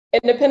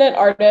independent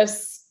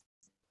artists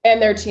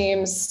and their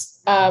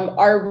teams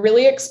are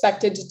really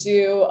expected to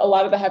do a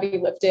lot of the heavy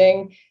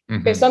lifting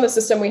based on the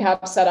system we have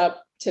set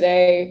up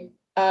today,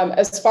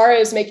 as far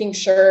as making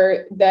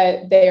sure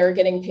that they are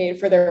getting paid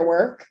for their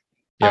work,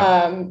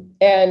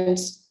 and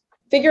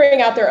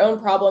figuring out their own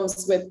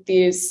problems with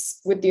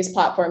these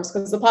platforms,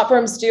 because the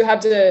platforms do have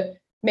to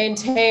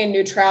maintain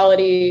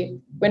neutrality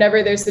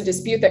whenever there's a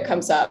dispute that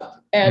comes up.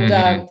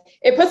 And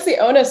it puts the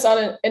onus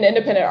on an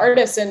independent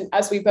artist. And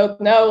as we both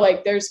know,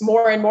 like there's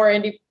more and more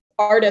indie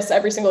artists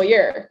every single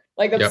year.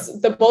 Like that's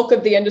the bulk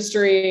of the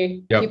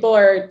industry. People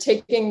are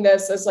taking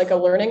this as like a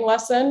learning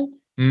lesson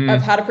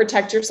of how to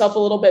protect yourself a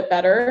little bit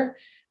better.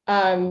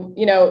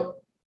 You know,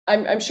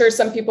 I'm sure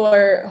some people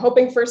are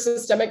hoping for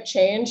systemic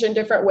change in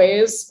different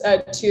ways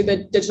to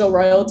the digital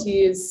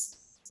royalties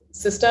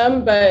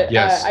system. But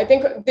I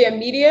think the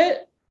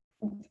immediate,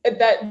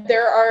 that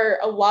there are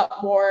a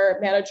lot more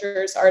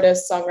managers,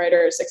 artists,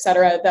 songwriters,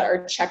 etc., that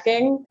are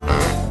checking.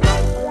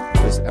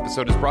 This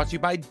episode is brought to you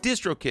by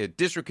DistroKid.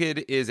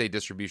 DistroKid is a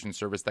distribution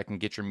service that can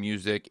get your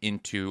music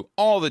into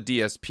all the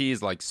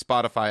DSPs like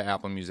Spotify,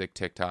 Apple Music,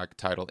 TikTok,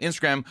 Tidal,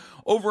 Instagram.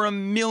 Over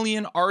 1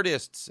 million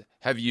artists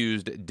have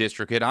used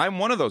DistroKid. I'm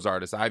one of those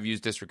artists. I've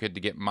used DistroKid to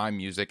get my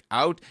music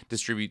out,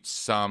 distribute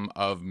some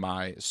of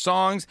my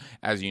songs.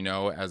 As you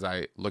know, as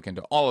I look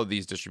into all of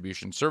these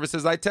distribution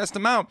services, I test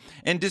them out.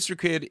 And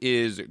DistroKid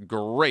is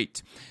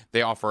great.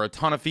 They offer a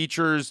ton of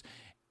features,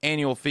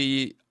 annual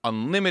fee,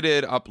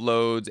 unlimited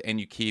uploads, and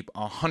you keep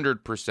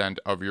 100%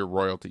 of your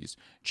royalties.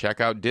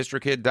 Check out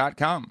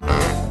distrokid.com.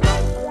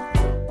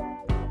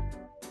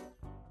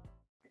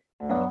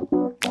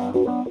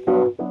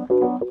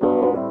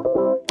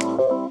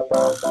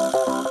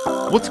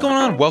 What's going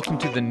on? Welcome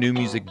to the New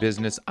Music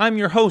Business. I'm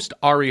your host,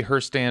 Ari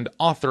Herstand,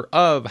 author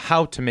of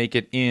How to Make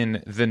It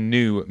in the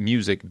New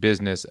Music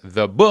Business,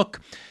 the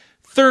book.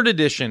 3rd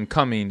edition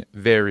coming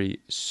very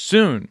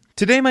soon.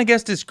 Today, my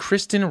guest is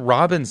Kristen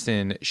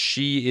Robinson.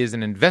 She is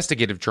an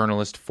investigative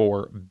journalist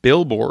for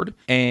Billboard,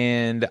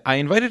 and I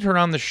invited her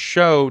on the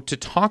show to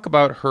talk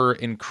about her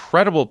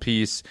incredible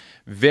piece,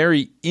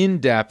 very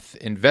in-depth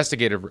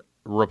investigative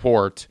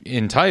report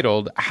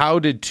entitled, How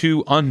Did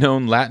Two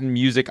Unknown Latin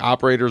Music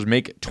Operators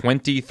Make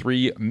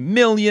 $23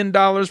 million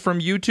from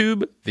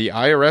YouTube? The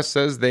IRS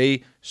says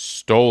they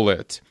stole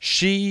it.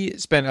 She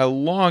spent a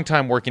long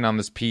time working on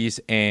this piece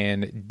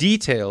and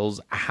details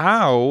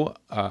how,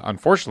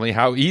 unfortunately,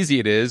 how easy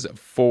it is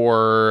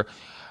for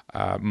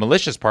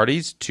malicious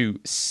parties to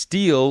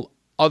steal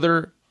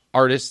other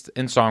artists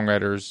and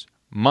songwriters'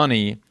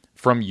 money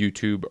from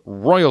YouTube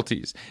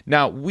royalties.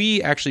 Now,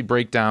 we actually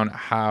break down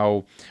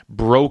how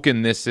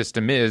broken this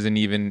system is, and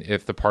even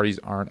if the parties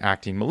aren't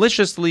acting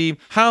maliciously,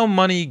 how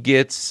money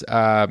gets,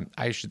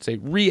 I should say,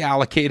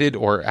 reallocated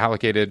or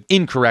allocated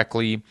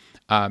incorrectly,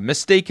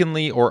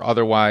 mistakenly or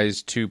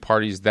otherwise, to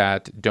parties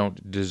that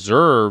don't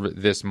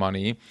deserve this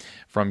money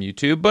from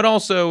YouTube. But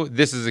also,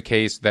 this is a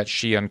case that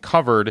she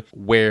uncovered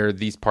where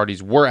these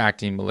parties were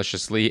acting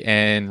maliciously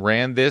and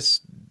ran this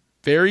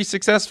very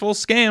successful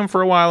scam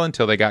for a while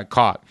until they got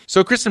caught.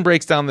 So Kristen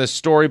breaks down this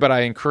story, but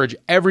I encourage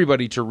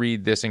everybody to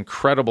read this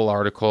incredible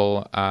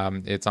article.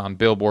 It's on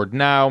Billboard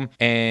now,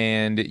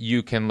 and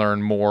you can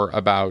learn more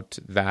about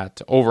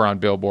that over on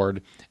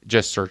Billboard.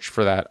 Just search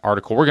for that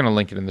article. We're going to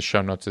link it in the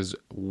show notes as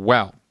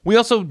well. We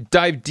also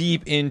dive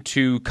deep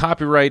into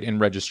copyright and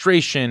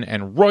registration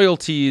and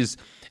royalties,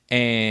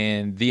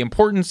 and the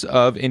importance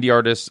of indie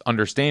artists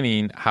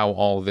understanding how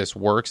all of this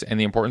works, and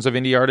the importance of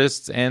indie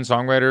artists and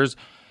songwriters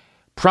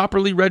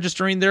properly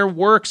registering their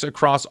works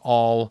across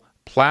all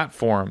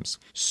platforms.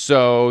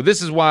 So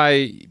this is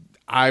why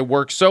I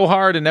work so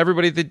hard, and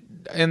everybody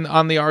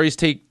on the Ari's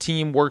Take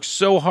team works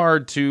so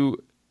hard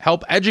to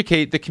help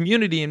educate the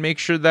community and make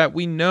sure that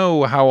we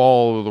know how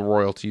all of the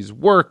royalties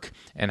work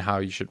and how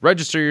you should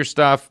register your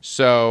stuff.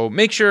 So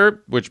make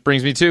sure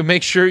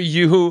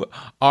you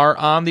are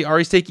on the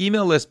Ari's Take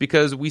email list,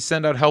 because we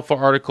send out helpful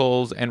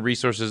articles and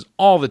resources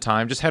all the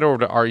time. Just head over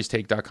to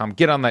aristake.com,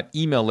 get on that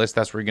email list.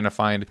 That's where you're going to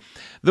find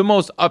the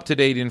most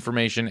up-to-date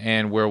information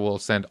and where we'll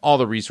send all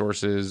the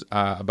resources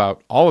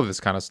about all of this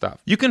kind of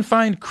stuff. You can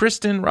find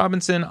Kristen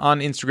Robinson on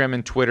Instagram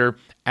and Twitter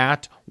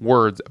at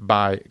Words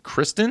by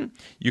Kristen.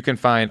 You can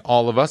find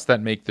all of us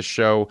that make the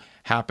show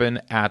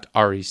happen at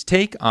Ari's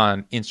Take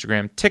on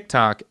Instagram,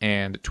 TikTok,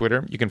 and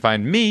Twitter. You can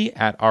find me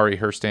at Ari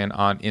Herstand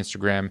on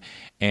Instagram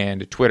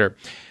and Twitter.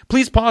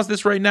 Please pause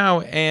this right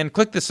now and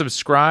click the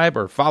subscribe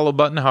or follow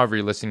button, however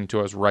you're listening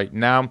to us right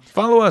now.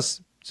 Follow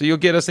us so you'll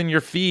get us in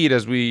your feed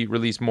as we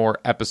release more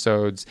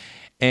episodes.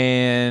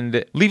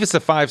 And leave us a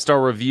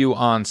 5-star review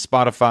on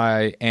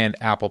Spotify and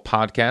Apple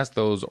Podcasts.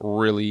 Those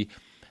really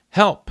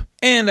help.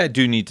 And I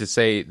do need to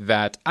say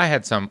that I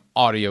had some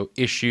audio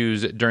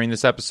issues during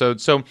this episode,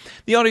 so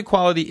the audio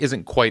quality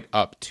isn't quite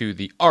up to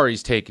the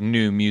Ari's Take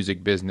New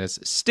Music Business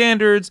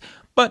standards,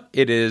 but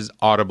it is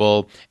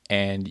audible,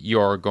 and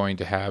you're going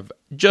to have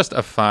just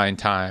a fine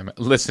time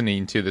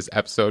listening to this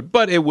episode,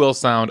 but it will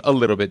sound a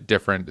little bit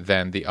different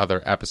than the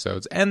other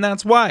episodes, and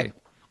that's why.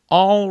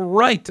 All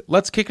right,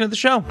 let's kick into the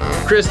show.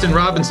 Kristen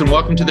Robinson,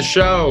 welcome to the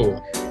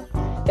show.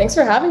 Thanks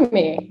for having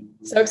me.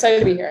 So excited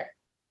to be here.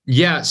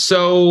 Yeah,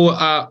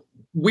 so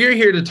we're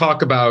here to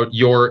talk about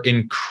your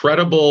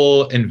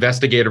incredible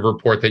investigative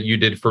report that you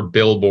did for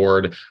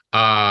Billboard.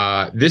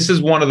 This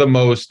was one of the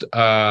most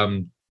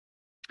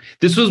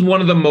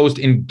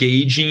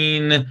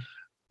engaging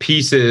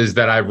pieces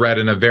that I've read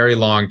in a very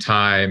long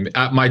time.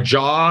 My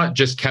jaw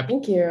just kept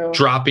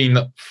dropping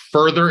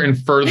further and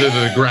further to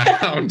the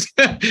ground.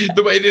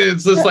 The way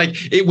it's just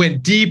like it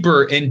went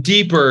deeper and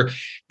deeper.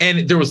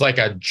 And there was like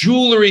a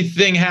jewelry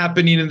thing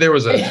happening, and there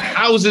was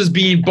houses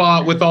being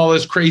bought with all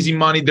this crazy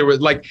money. There was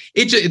like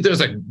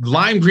there's a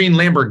lime green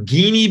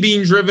Lamborghini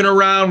being driven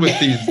around with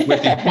these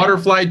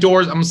butterfly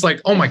doors. I'm just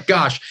like, oh my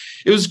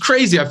gosh, it was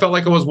crazy. I felt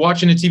like I was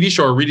watching a TV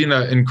show or reading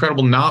an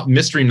incredible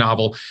mystery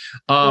novel.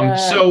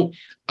 So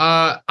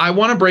I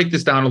want to break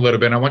this down a little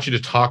bit. I want you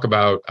to talk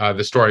about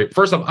the story.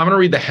 First off, I'm going to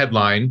read the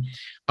headline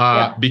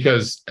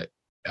because,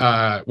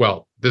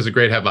 there's a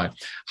great headline.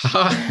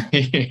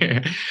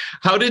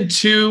 How did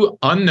two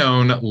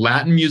unknown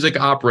Latin music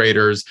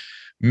operators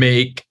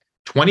make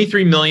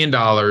 $23 million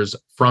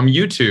from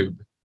YouTube?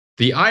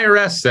 The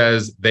IRS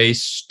says they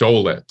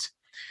stole it.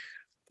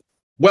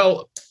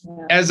 Well,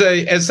 as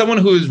someone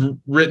who has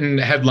written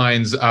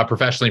headlines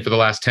professionally for the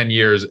last 10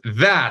 years,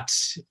 that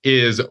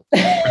is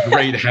a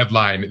great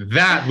headline.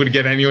 That would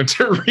get anyone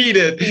to read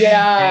it.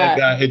 Yeah.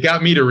 And, it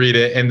got me to read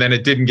it, and then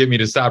it didn't get me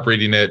to stop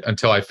reading it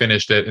until I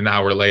finished it an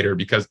hour later,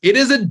 because it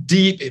is a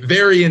deep,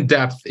 very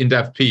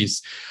in-depth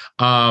piece.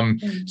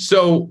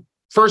 So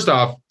first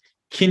off,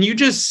 can you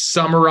just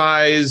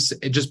summarize,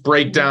 just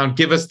break down,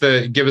 give us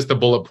the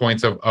bullet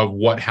points of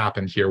what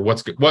happened here?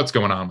 What's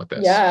going on with this?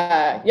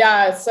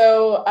 Yeah.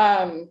 So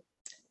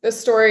this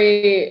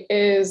story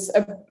is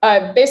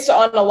based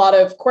on a lot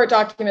of court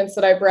documents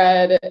that I've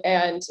read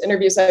and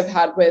interviews I've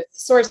had with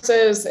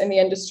sources in the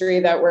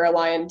industry that were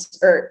aligned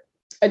or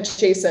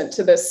adjacent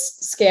to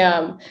this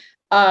scam.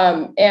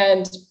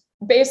 And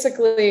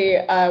basically,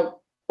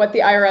 what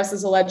the IRS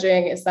is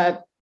alleging is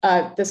that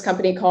this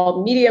company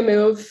called Media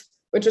Move,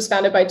 which was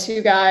founded by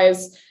two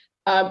guys,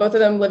 both of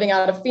them living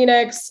out of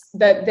Phoenix,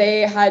 that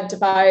they had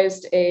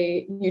devised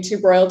a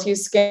YouTube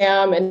royalties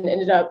scam and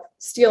ended up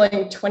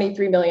stealing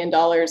 $23 million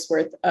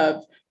worth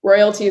of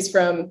royalties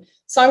from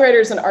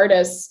songwriters and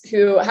artists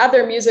who had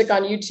their music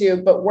on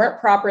YouTube but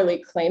weren't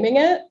properly claiming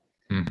it.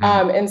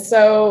 Mm-hmm. And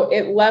so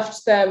it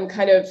left them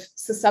kind of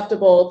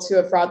susceptible to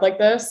a fraud like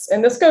this.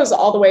 And this goes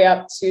all the way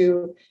up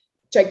to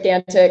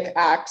gigantic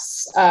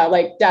acts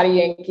like Daddy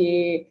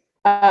Yankee,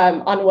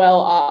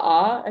 Anuel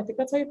AA, I think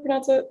that's how you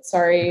pronounce it.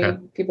 Sorry,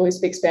 people who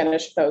speak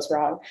Spanish if that was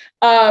wrong.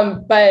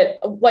 But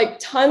like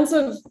tons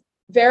of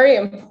very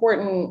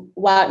important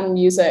Latin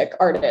music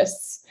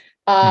artists.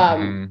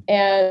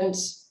 And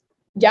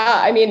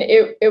yeah, I mean,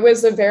 it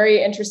was a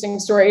very interesting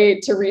story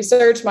to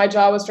research. My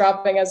jaw was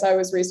dropping as I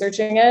was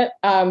researching it.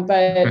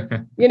 But,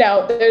 you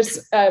know,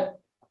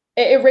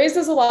 it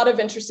raises a lot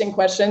of interesting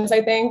questions,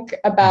 I think,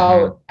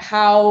 about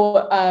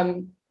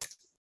how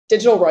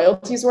digital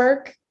royalties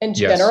work in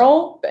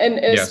general, and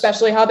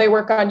especially how they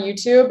work on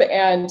YouTube,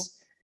 and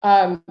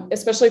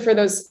especially for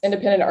those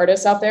independent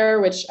artists out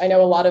there, which I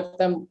know a lot of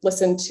them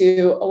listen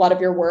to a lot of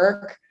your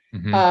work.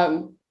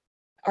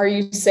 Are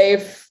you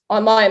safe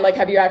online? Like,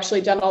 have you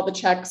actually done all the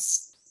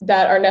checks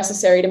that are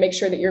necessary to make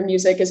sure that your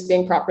music is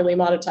being properly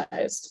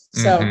monetized?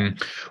 So,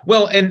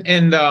 well, and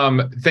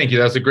thank you.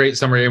 That's a great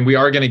summary. And we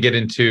are going to get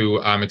into,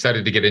 I'm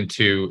excited to get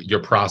into your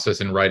process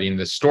in writing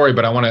this story,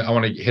 but I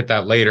want to hit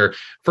that later.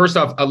 First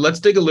off, let's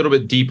dig a little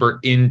bit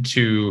deeper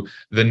into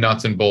the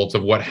nuts and bolts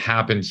of what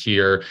happened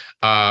here.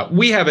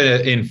 We have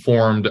an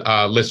informed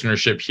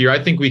listenership here.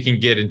 I think we can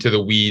get into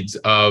the weeds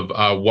of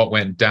what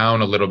went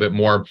down a little bit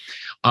more,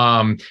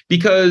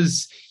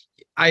 because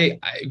I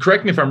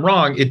correct me if I'm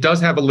wrong, it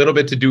does have a little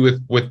bit to do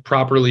with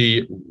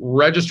properly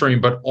registering,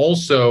 but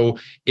also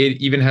it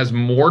even has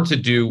more to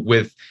do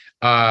with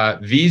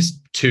these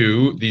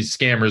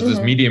scammers, this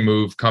Media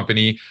Move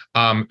company,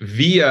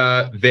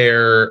 via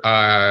their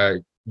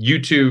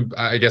YouTube,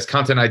 I guess,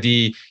 Content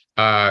ID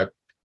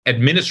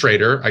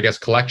administrator, I guess,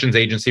 collections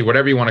agency,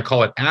 whatever you want to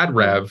call it,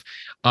 AdRev.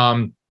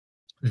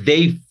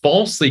 They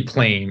falsely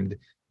claimed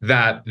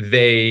that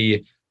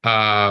they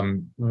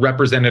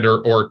represented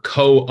or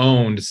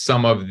co-owned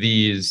some of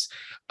these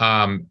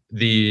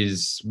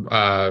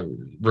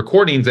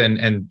recordings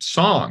and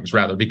songs,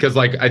 rather, because,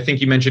 like, I think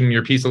you mentioned in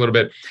your piece a little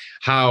bit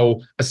how,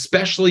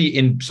 especially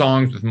in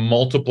songs with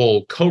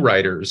multiple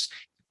co-writers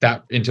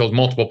that entails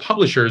multiple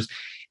publishers,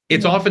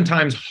 it's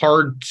oftentimes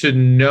hard to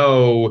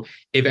know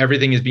if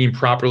everything is being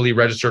properly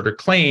registered or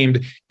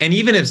claimed. And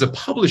even if the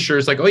publisher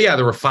is like, oh yeah,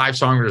 there were 5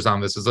 songwriters on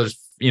this, there's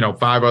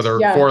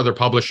 4 other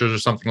publishers or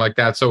something like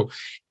that. So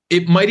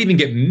it might even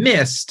get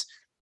missed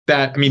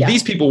that, I mean,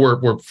 these people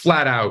were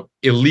flat out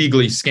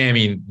illegally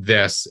scamming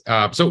this.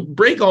 So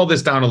break all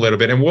this down a little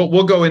bit, and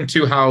we'll go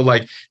into how,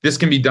 like, this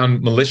can be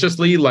done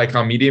maliciously, like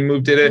how Media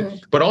Move did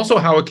it, but also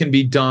how it can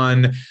be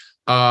done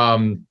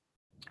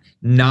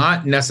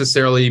not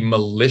necessarily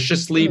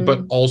maliciously,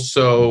 but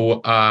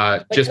also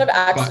like just kind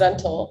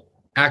of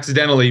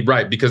accidentally,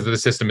 right? Because the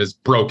system is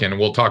broken.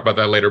 We'll talk about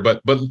that later.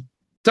 But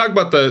talk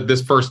about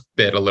this first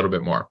bit a little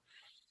bit more.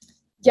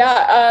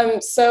 Yeah.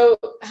 So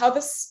how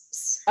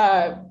this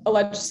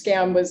alleged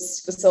scam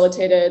was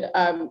facilitated.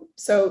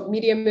 So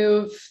Media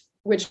Move,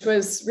 which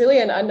was really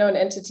an unknown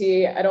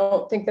entity. I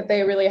don't think that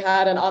they really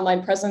had an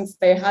online presence.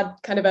 They had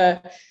kind of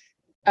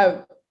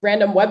a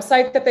random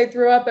website that they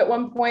threw up at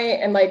one point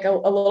and like a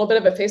little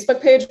bit of a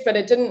Facebook page, but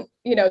it didn't,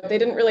 they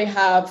didn't really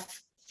have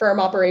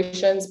firm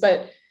operations,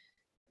 but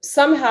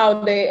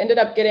somehow they ended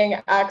up getting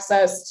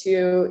access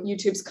to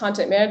YouTube's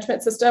content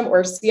management system,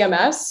 or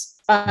CMS.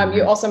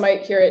 You also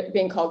might hear it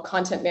being called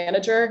Content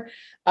Manager.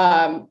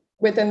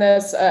 Within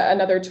this,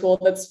 another tool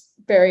that's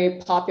very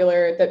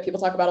popular that people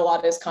talk about a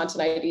lot is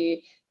Content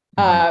ID,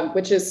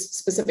 which is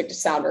specific to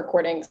sound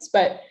recordings.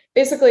 But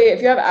basically,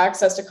 if you have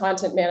access to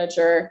Content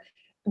Manager,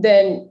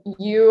 then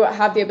you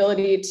have the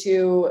ability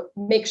to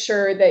make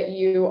sure that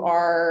you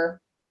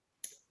are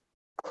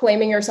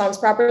claiming your songs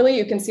properly.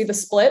 You can see the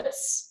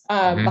splits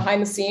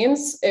behind the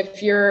scenes.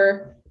 If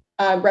you're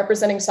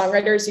representing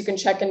songwriters, you can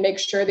check and make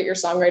sure that your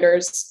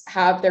songwriters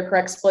have their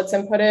correct splits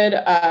inputted.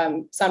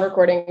 Sound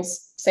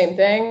recordings, same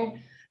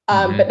thing.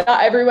 But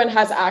not everyone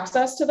has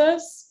access to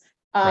this.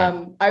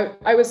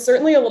 I was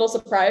certainly a little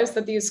surprised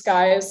that these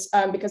guys,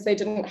 because they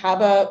didn't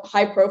have a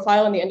high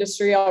profile in the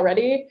industry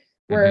already,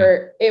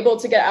 were able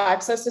to get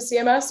access to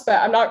CMS,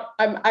 but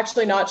I'm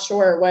actually not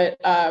sure what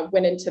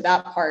went into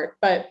that part,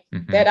 but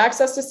they had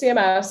access to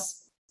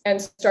CMS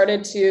and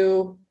started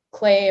to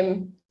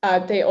claim,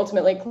 they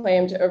ultimately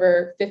claimed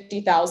over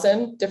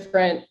 50,000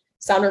 different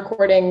sound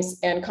recordings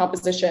and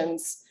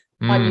compositions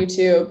on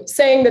YouTube,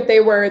 saying that they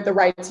were the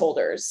rights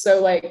holders.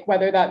 So like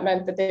whether that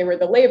meant that they were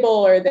the label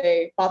or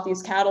they bought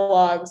these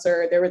catalogs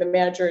or they were the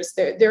managers,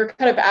 they were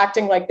kind of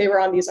acting like they were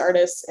on these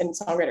artists and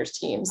songwriters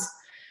teams.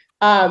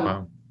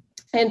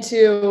 And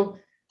to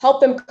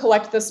help them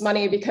collect this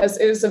money, because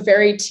it was a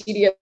very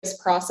tedious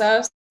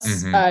process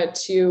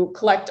to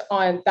collect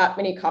on that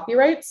many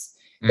copyrights,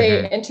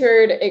 they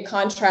entered a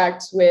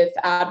contract with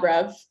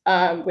AdRev,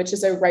 which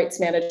is a rights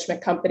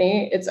management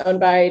company. It's owned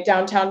by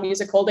Downtown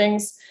Music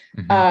Holdings.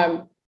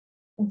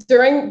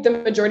 During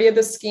the majority of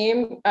the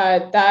scheme,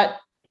 that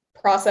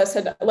process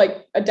had,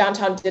 like,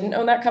 Downtown didn't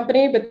own that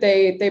company, but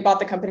they bought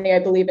the company, I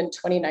believe, in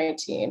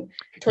 2019.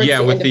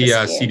 With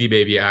the CD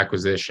Baby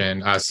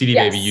acquisition. CD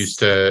Baby used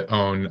to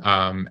own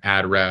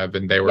AdRev,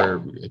 and they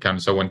were kind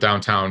of, so when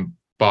Downtown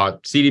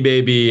bought CD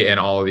Baby and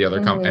all of the other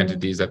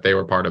entities that they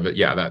were part of it,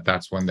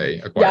 that's when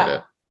they acquired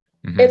it.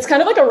 It's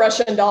kind of like a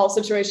Russian doll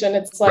situation.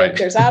 It's like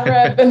there's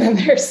AdRev, and then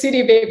there's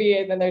CD Baby,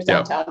 and then there's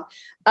Downtown.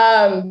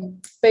 But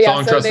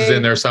Songtrust is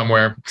in there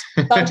somewhere.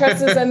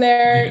 Songtrust is in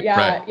there.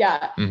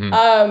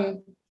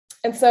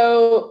 And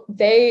so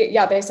they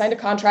signed a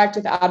contract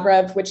with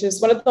AdRev, which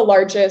is one of the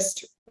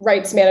largest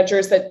rights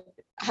managers that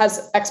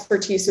has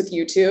expertise with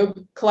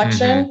YouTube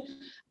collection.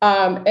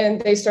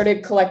 And they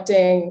started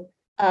collecting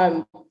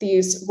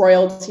these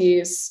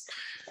royalties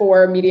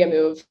for Media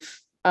Move.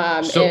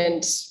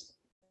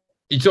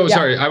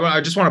 Sorry, I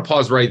just want to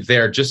pause right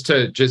there just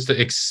to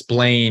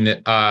explain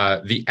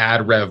the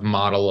AdRev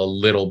model a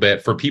little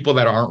bit for people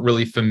that aren't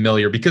really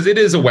familiar, because it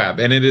is a web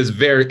and it is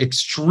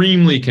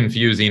extremely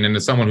confusing. And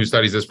as someone who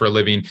studies this for a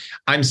living,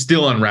 I'm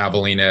still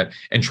unraveling it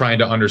and trying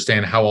to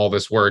understand how all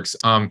this works.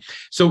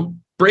 So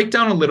break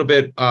down a little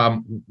bit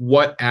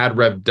what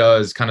AdRev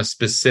does kind of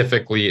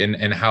specifically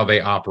and how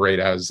they operate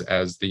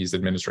as these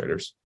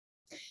administrators.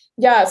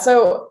 Yeah,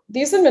 so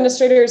these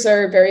administrators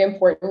are very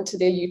important to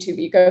the YouTube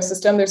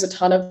ecosystem. There's a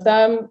ton of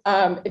them.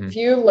 If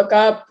you look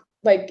up,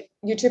 like,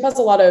 YouTube has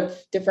a lot of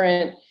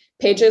different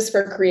pages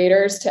for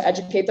creators to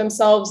educate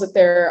themselves if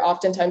they're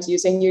oftentimes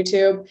using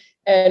YouTube.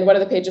 And one of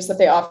the pages that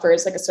they offer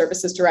is like a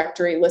services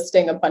directory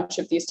listing a bunch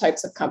of these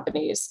types of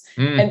companies.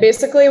 And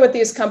basically what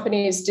these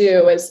companies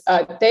do is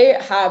they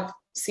have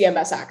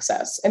CMS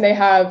access, and they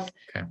have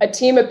a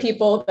team of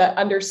people that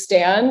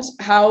understand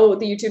how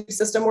the YouTube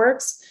system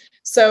works.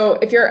 So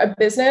if you're a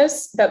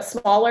business that's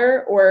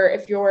smaller, or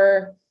if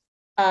you're,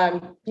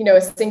 a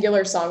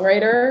singular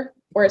songwriter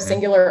or a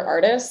singular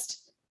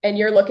artist, and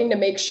you're looking to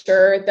make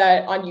sure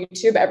that on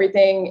YouTube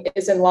everything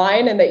is in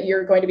line and that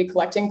you're going to be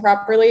collecting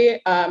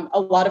properly, a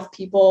lot of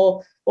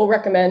people will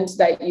recommend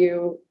that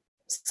you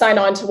sign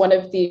on to one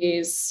of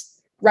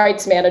these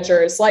rights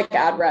managers like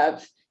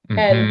AdRev,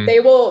 and they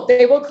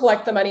will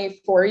collect the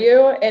money for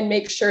you and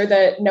make sure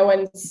that no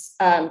one's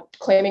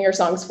claiming your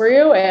songs for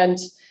you. And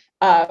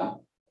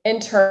in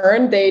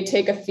turn, they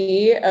take a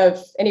fee of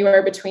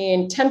anywhere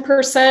between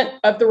 10%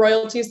 of the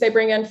royalties they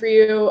bring in for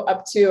you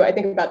up to, I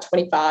think, about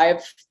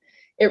 25.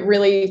 It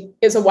really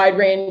is a wide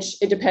range.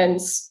 It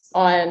depends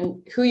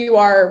on who you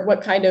are,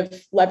 what kind of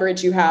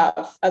leverage you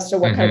have as to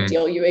what kind of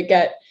deal you would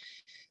get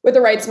with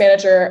a rights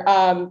manager.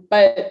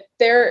 But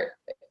they're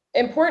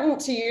important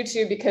to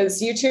YouTube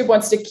because YouTube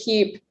wants to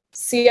keep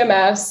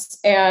CMS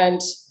and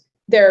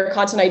their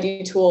Content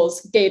ID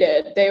tools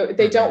gated.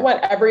 They don't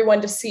want everyone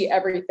to see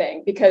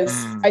everything, because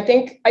I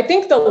think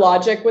the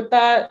logic with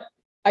that,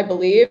 I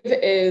believe,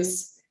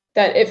 is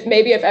that if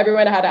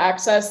everyone had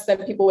access,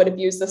 then people would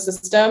abuse the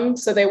system.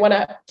 So they want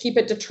to keep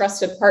it to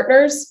trusted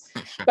partners.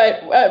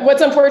 But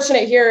what's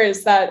unfortunate here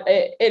is that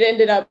it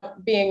ended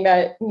up being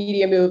that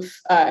MediaMove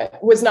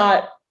was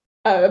not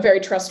a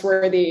very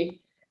trustworthy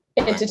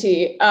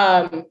entity.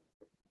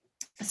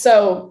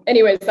 So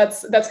anyways,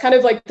 that's kind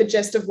of like the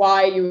gist of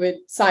why you would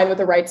sign with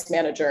a rights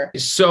manager.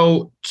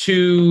 So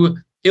to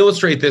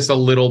illustrate this a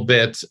little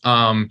bit,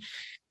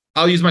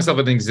 I'll use myself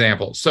as an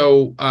example.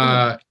 So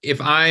if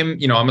I'm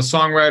a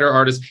songwriter,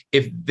 artist,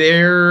 if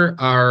there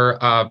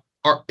are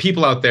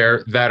people out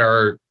there that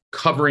are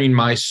covering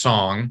my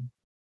song,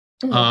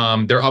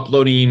 they're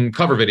uploading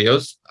cover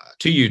videos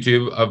to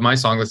YouTube of my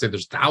song. Let's say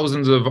there's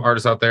thousands of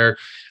artists out there,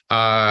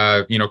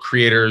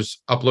 creators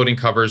uploading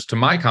covers to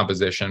my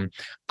composition.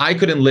 I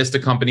could enlist a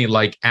company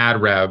like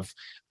AdRev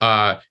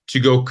to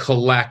go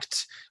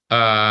collect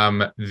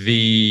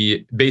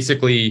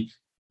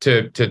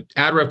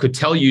AdRev could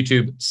tell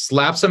YouTube,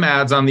 slap some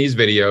ads on these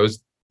videos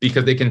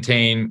because they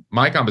contain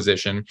my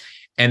composition.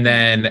 And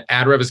then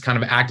AdRev is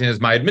kind of acting as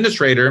my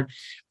administrator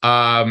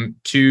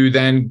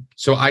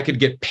so I could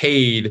get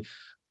paid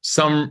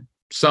some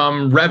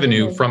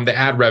revenue from the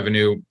ad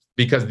revenue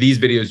because these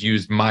videos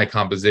use my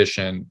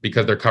composition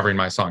because they're covering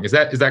my song. Is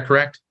that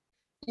correct?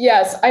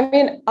 Yes. I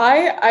mean,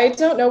 I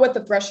don't know what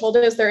the threshold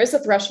is. There is a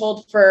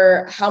threshold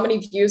for how many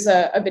views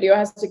a video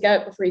has to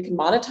get before you can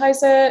monetize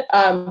it.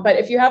 But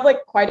if you have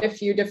like quite a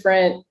few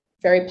different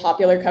very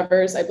popular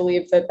covers, I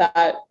believe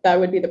that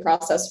would be the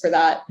process for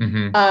that.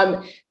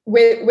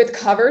 With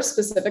covers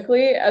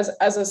specifically, as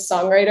a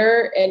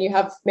songwriter, and you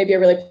have maybe a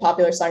really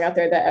popular song out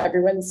there that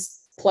everyone's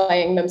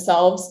playing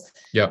themselves.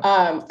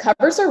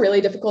 Covers are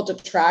really difficult to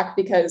track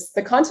because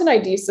the Content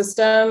ID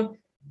system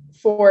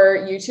for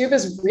YouTube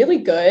is really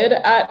good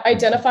at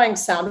identifying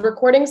sound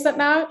recordings that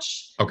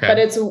match. Okay. But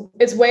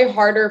it's way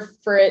harder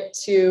for it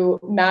to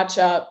match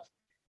up,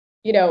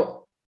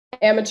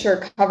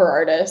 amateur cover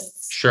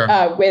artists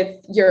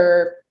with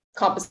your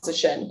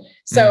composition.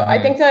 So I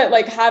think that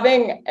like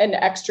having an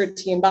extra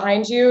team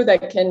behind you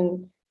that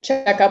can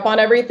check up on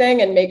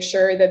everything and make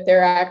sure that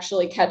they're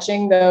actually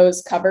catching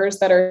those covers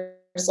that are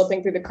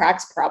slipping through the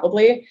cracks,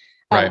 probably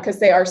because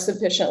they are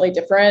sufficiently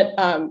different.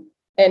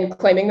 And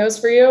claiming those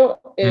for you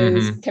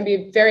can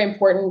be very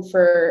important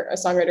for a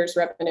songwriter's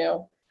revenue.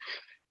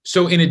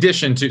 So in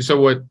addition to,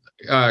 what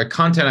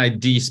Content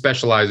ID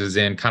specializes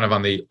in, kind of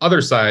on the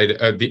other side,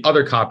 the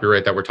other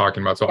copyright that we're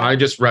talking about. So I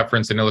just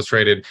referenced and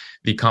illustrated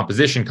the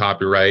composition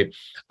copyright.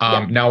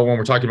 Now, when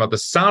we're talking about the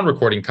sound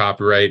recording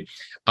copyright,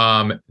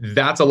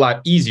 that's a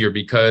lot easier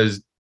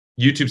because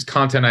YouTube's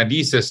Content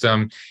ID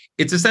system,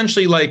 it's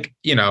essentially like,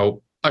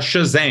 a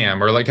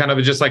Shazam, or like kind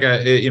of just like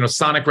a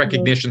sonic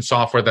recognition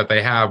software that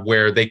they have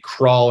where they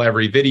crawl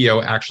every video.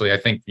 Actually, I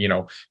think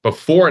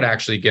before it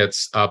actually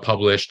gets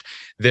published,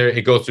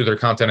 it goes through their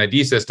Content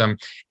ID system.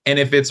 And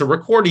if it's a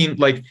recording,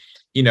 like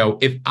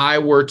if I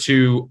were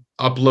to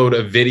upload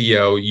a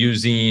video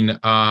using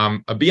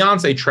a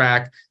Beyonce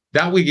track,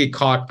 that would get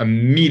caught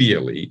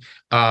immediately.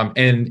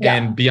 And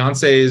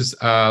Beyonce's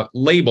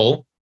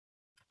label,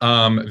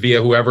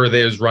 via whoever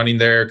is running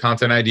their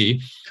Content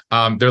ID,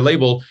 their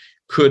label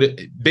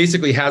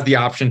basically has the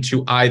option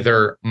to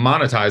either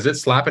monetize it,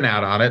 slap an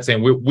ad on it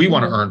saying we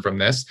want to earn from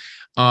this,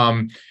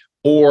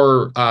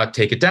 or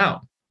take it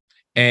down.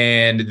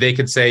 And they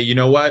could say, you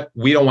know what,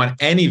 we don't want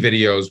any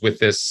videos with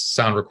this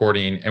sound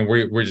recording, and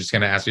we're just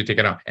going to ask you to take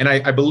it out. And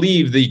I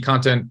believe the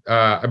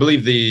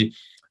YouTube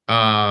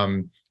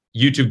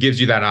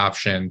gives you that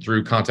option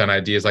through Content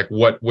ID. Is like,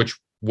 what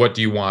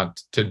do you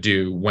want to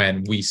do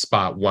when we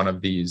spot one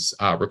of these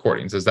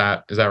recordings? Is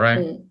that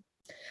right?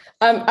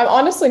 I'm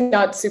honestly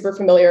not super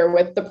familiar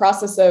with the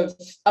process of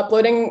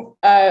uploading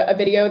a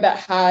video that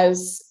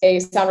has a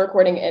sound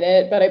recording in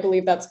it, but I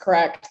believe that's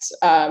correct.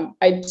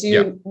 I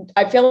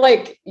feel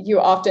like you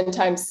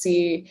oftentimes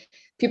see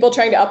people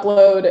trying to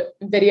upload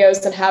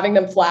videos and having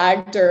them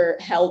flagged or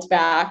held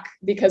back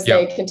because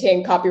they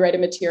contain copyrighted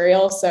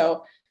material.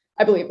 So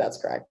I believe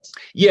that's correct.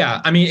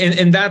 Yeah, I mean,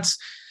 and that's,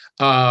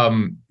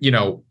 that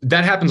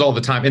happens all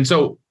the time. And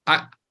so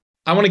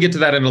I want to get to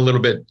that in a little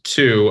bit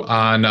too,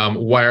 on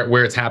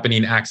where it's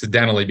happening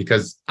accidentally,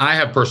 because I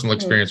have personal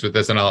experience with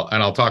this, and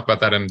I'll talk about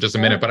that in just a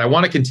minute. But I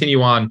want to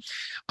continue on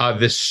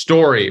this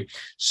story.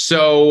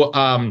 So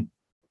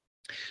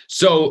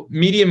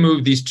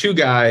MediaMove, these two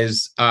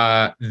guys,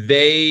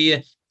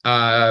 they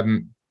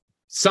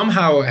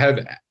somehow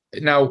had.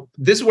 Now,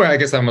 this is where I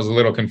guess I was a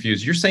little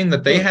confused. You're saying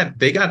that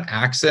they got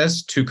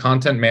access to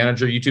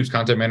YouTube's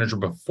Content Manager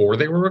before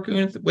they were working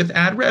with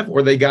AdRev,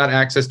 or they got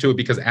access to it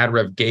because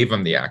AdRev gave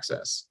them the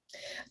access?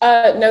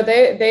 No,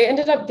 they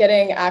ended up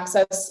getting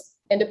access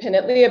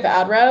independently of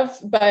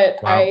AdRev,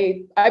 but wow.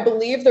 I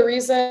believe the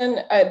reason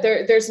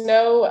there's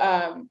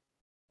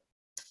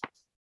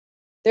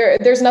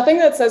nothing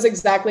that says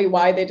exactly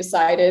why they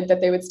decided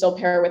that they would still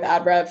pair with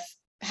AdRev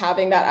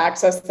having that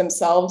access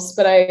themselves.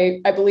 But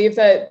I believe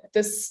that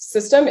this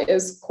system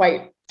is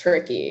quite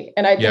tricky.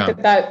 And I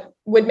think that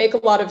would make a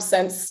lot of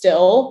sense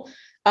still,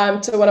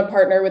 to want to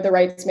partner with the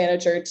rights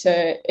manager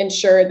to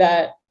ensure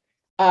that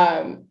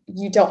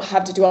you don't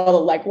have to do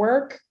all the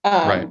legwork.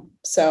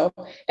 So,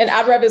 and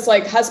AdRev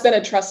has been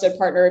a trusted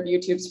partner of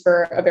YouTube's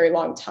for a very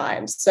long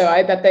time. So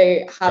I bet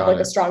they have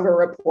a stronger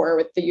rapport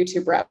with the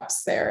YouTube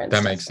reps there. And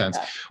that makes sense.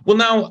 Well,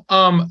 now,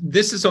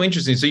 this is so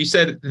interesting. So you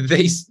said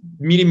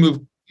Media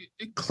Move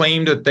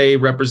claimed that they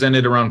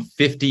represented around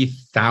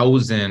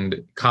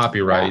 50,000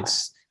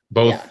 copyrights,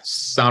 both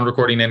sound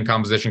recording and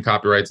composition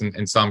copyrights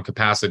in some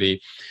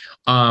capacity.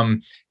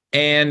 And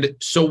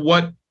so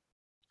what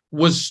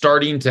was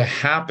starting to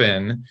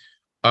happen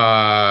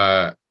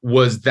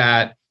was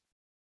that,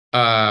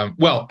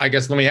 well, I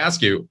guess let me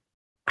ask you,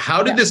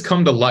 how did this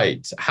come to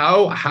light?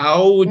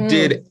 How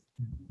did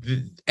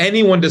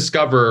anyone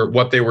discover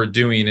what they were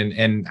doing,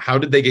 and how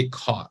did they get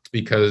caught?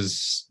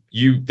 Because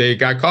they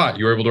got caught.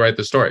 You were able to write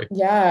the story.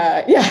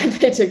 Yeah,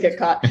 they did get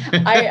caught.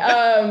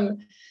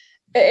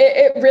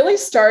 It really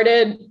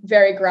started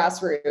very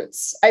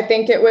grassroots. I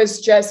think it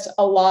was just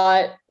a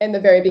lot in the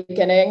very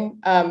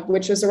beginning,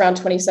 which was around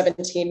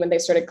 2017 when they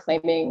started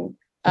claiming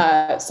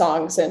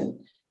songs and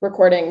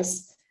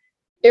recordings.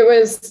 It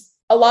was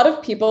a lot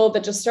of people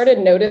that just started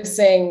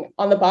noticing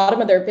on the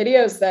bottom of their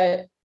videos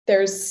that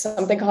there's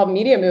something called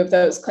Media Move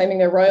that was claiming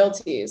their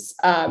royalties.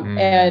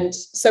 And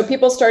so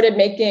people started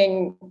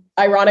making,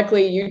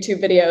 ironically,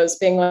 YouTube videos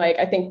being like,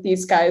 I think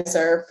these guys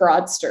are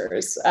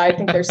fraudsters. I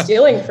think they're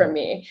stealing from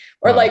me.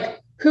 Or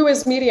who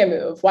is Media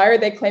Move? Why are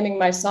they claiming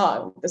my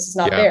song? This is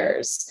not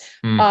theirs.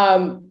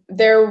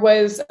 There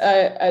was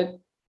a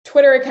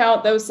Twitter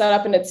account that was set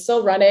up, and it's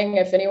still running.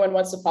 If anyone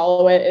wants to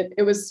follow it,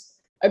 it was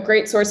a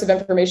great source of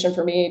information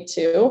for me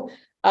too.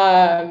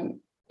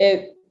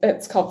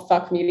 It's called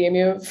Fuck Media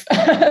Move.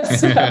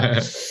 So,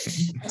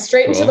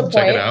 straight into the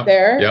point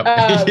there. Yep.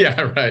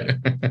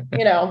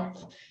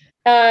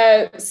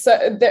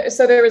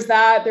 So there was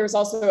that. There was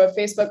also a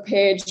Facebook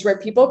page where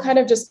people kind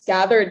of just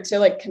gathered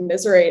to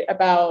commiserate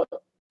about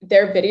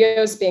their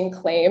videos being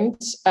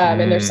claimed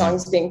and their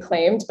songs being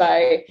claimed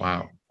by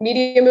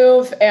Media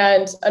Move.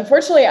 And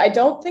unfortunately, I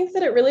don't think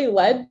that it really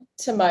led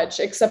to much,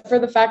 except for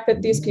the fact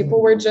that these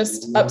people were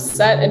just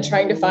upset and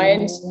trying to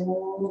find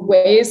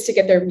ways to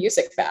get their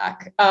music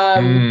back.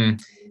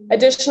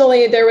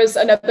 Additionally, there was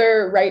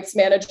another rights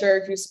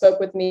manager who spoke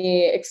with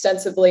me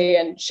extensively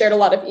and shared a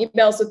lot of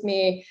emails with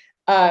me,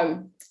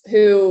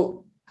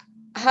 who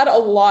had a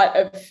lot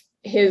of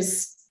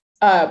his,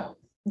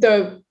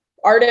 the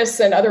artists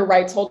and other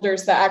rights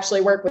holders that actually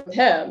work with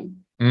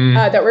him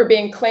that were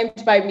being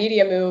claimed by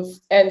Media Move.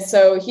 And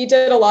so he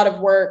did a lot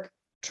of work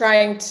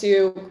trying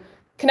to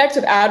connect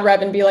with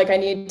AdRev and be like, I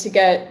need to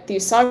get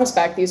these songs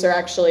back. These are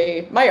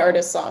actually my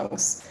artist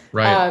songs.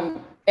 Right.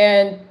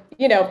 And,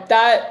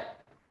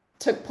 that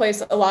took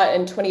place a lot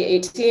in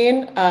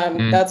 2018.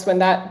 That's when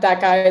that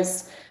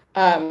guy's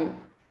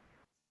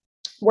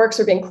works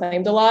are being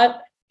claimed a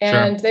lot.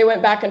 And they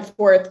went back and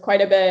forth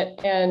quite a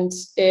bit. And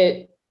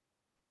it,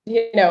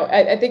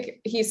 I think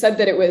he said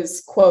that it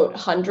was, quote,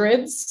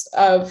 hundreds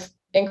of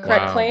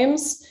incorrect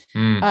claims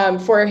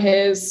for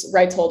his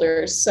rights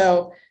holders.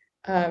 So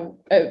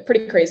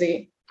pretty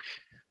crazy.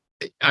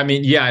 I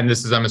mean, and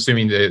this is, I'm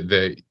assuming,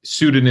 the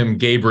pseudonym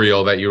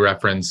Gabriel that you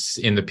reference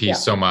in the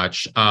piece so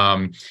much.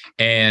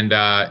 And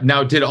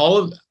now did all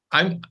of,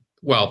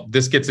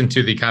 this gets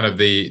into the kind of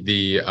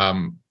the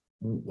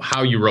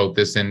how you wrote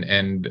this,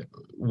 and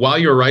while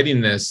you're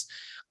writing this,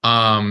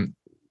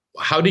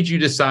 how did you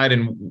decide,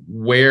 and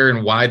where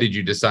and why did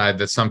you decide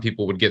that some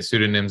people would get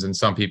pseudonyms and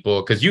some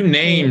people, because you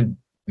named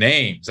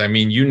names. I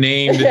mean, you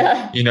named,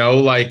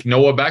 like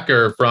Noah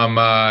Becker from,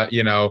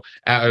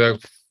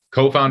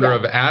 co-founder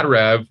of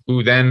AdRev,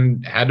 who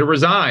then had to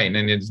resign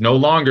and is no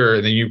longer.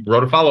 And then you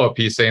wrote a follow-up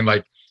piece saying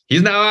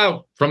he's now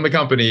out from the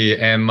company.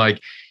 And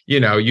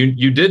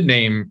you did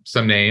name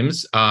some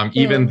names,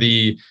 even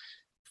the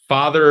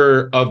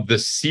father of the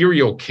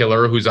serial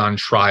killer who's on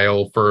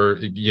trial for,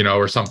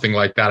 or something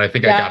like that. I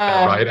think I got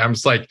that right. I'm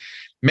just like,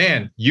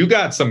 man, you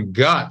got some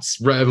guts,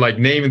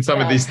 naming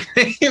some of these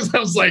names. I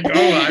was like,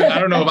 I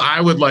don't know if I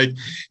would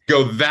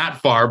go that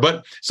far.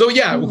 But so,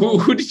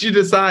 who did you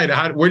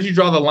decide? Where did you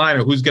draw the line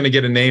of who's going to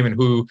get a name and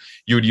who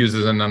you would use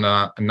as an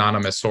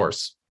anonymous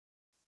source?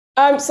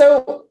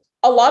 So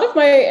a lot of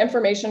my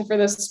information for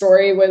this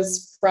story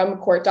was from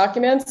court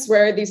documents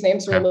where these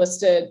names were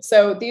listed.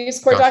 So these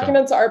court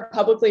documents are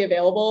publicly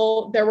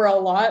available. There were a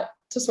lot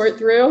to sort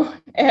through,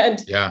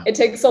 and it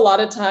takes a lot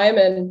of time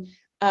and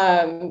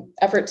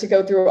effort to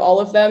go through all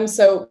of them.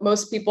 So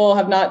most people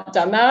have not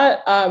done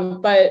that.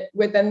 But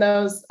within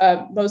those,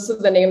 most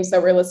of the names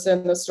that were listed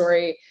in the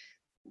story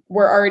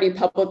were already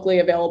publicly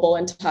available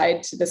and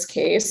tied to this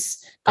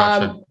case.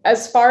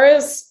 As far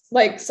as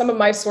some of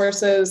my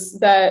sources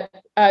that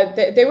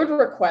they would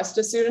request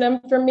a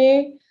pseudonym from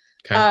me.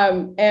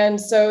 And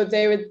so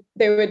they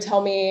would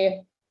tell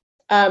me,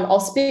 I'll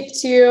speak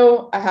to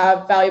you. I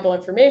have valuable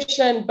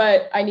information,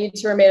 but I need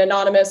to remain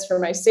anonymous for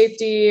my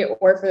safety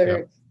or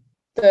for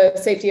the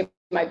safety of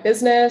my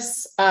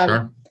business.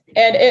 Sure.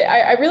 And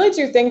I really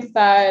do think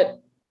that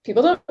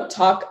people don't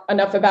talk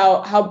enough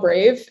about how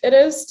brave it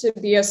is to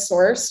be a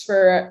source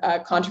for a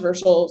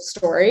controversial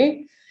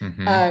story.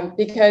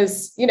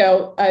 Because,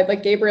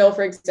 like Gabriel,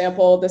 for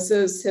example, this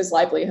is his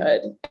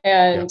livelihood.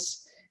 And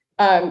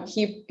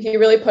he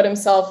really put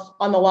himself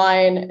on the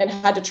line and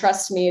had to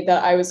trust me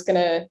that I was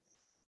going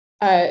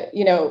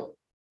to,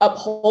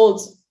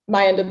 uphold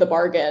my end of the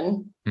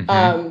bargain.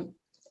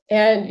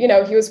 And,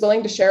 he was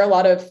willing to share a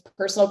lot of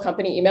personal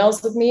company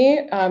emails with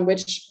me,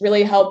 which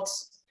really helped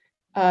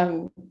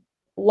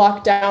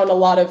lock down a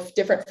lot of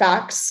different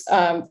facts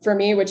for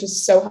me, which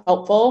is so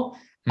helpful.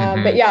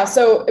 But yeah,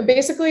 so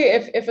basically,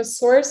 if a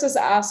source is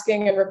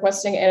asking and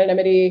requesting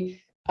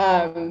anonymity,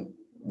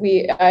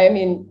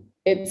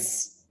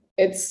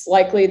 it's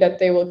likely that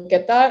they will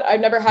get that. I've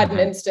never had an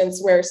instance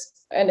where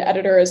an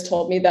editor has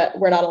told me that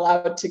we're not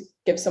allowed to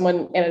give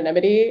someone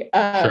anonymity.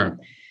 Sure.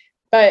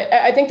 But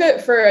I think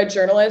that for a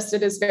journalist,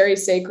 it is very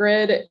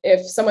sacred.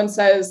 If someone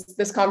says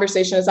this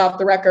conversation is off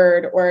the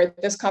record, or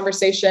this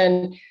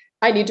conversation,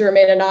 I need to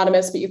remain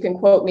anonymous, but you can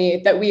quote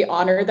me, that we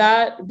honor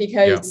that.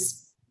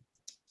 Because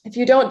if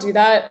you don't do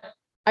that,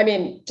 I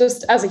mean,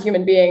 just as a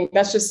human being,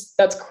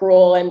 that's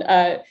cruel and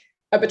a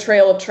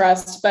betrayal of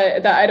trust.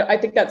 But I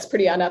think that's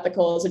pretty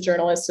unethical as a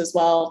journalist as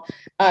well.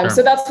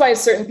 So that's why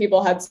certain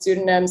people had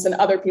pseudonyms and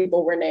other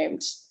people were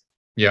named.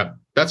 Yeah,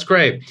 that's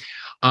great.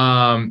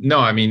 No,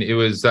 I mean, it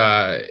was,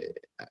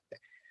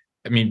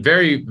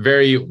 very,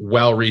 very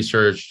well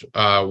researched,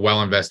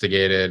 well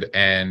investigated,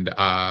 and,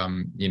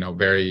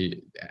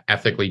 very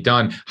ethically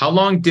done. How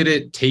long did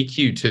it take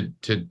you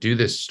to do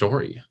this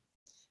story?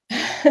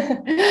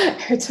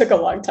 It took a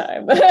long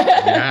time.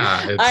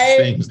 Yeah,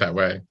 it seems that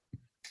way.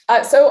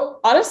 So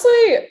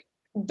honestly,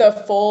 the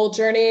full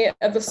journey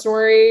of the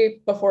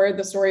story, before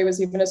the story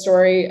was even a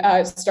story,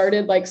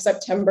 started like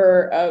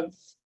September of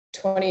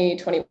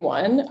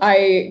 2021.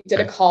 I did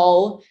a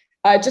call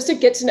just to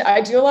get to know. I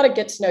do a lot of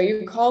get to know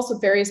you calls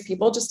with various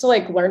people just to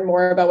like learn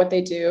more about what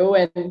they do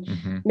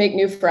and make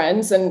new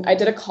friends. And I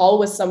did a call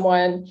with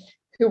someone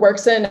who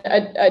works in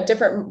a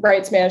different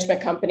rights management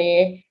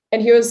company.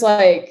 And he was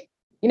like,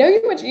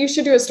 you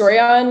should do a story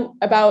on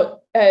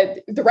about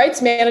the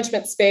rights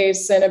management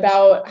space and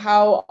about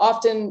how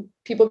often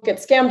people get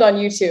scammed on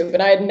YouTube.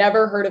 And I had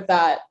never heard of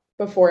that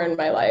before in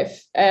my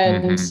life.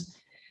 And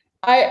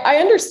I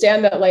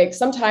understand that like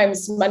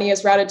sometimes money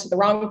is routed to the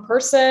wrong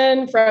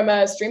person from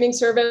a streaming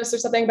service or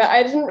something, but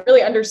I didn't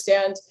really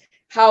understand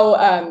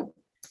how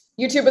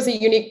YouTube was a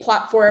unique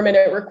platform and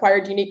it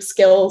required unique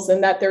skills,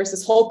 and that there's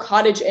this whole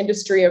cottage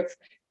industry of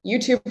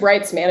YouTube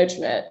rights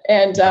management.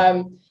 And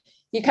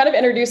he kind of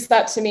introduced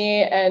that to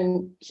me,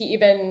 and he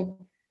even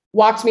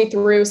walked me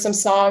through some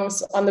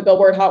songs on the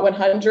Billboard Hot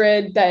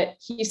 100 that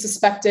he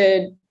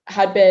suspected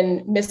had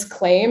been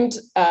misclaimed,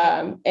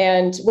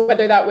 and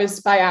whether that was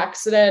by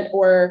accident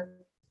or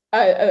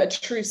a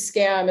true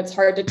scam, it's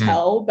hard to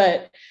tell,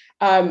 but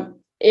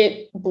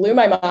it blew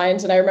my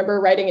mind. And I remember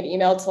writing an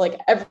email to like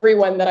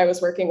everyone that I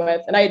was working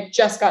with, and I had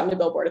just gotten to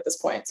Billboard at this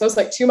point. So it was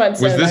like 2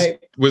 months in.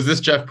 Was this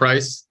Jeff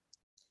Price?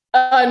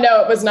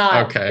 No, it was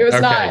not. Okay. It was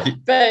not.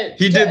 But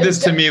he did this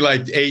to me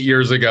like 8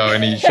 years ago,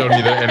 and he showed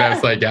me that, and I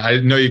was like, I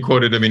know you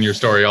quoted him in your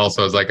story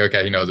also. I was like,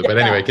 okay, he knows it. But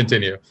anyway,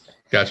 continue.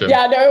 Gotcha.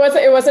 Yeah, no,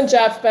 it wasn't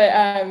Jeff,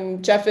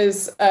 but Jeff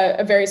is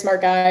a very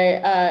smart guy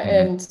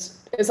and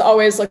is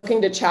always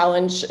looking to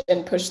challenge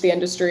and push the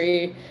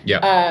industry.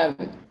 Yeah.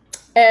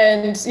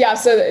 And yeah,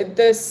 so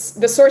the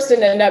source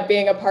didn't end up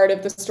being a part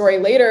of the story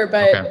later,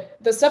 but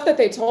the stuff that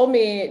they told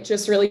me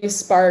just really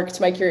sparked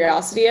my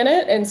curiosity in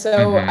it. And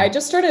so I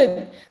just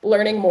started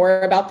learning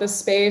more about this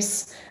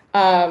space.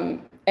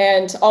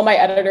 And all my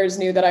editors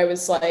knew that I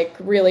was like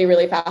really,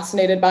 really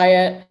fascinated by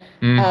it.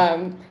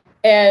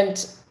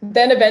 And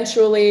then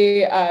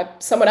eventually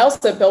someone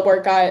else at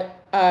Billboard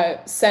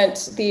got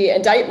sent the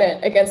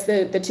indictment against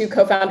the two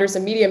co-founders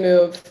of Media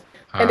Move.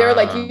 And they were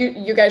like,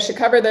 you guys should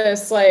cover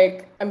this.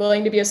 Like, I'm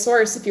willing to be a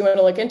source if you want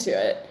to look into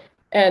it.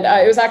 And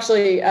it was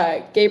actually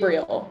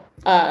Gabriel,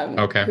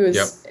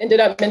 who's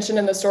ended up mentioned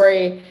in the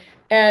story.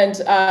 And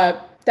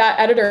that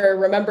editor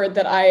remembered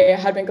that I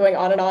had been going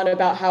on and on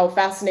about how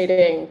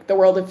fascinating the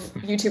world of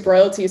YouTube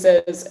royalties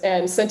is,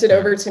 and sent it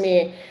over to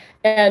me.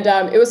 And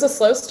it was a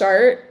slow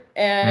start.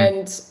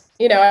 And,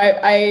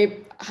 I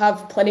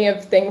have plenty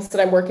of things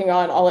that I'm working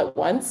on all at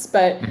once,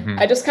 but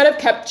I just kind of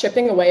kept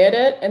chipping away at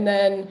it. And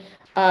then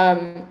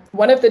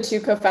one of the two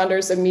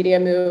co-founders of Media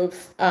Move,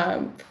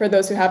 for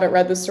those who haven't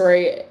read the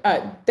story,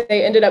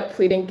 they ended up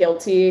pleading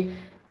guilty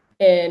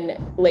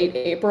in late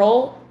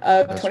April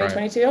of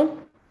 2022. Right.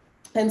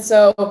 And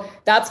so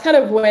that's kind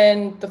of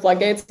when the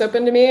floodgates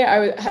opened to me.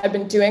 I had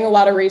been doing a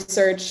lot of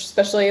research,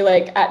 especially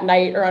like at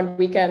night or on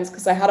weekends,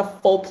 because I had a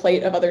full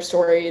plate of other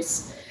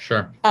stories.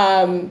 Sure.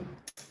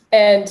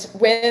 And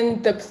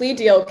when the plea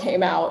deal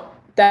came out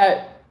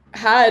that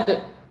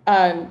had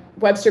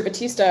Webster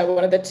Batista,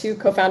 one of the two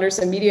co-founders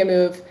of Media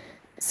Move,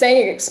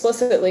 saying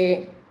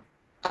explicitly,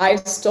 I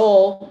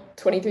stole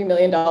 $23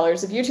 million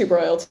of YouTube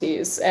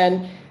royalties.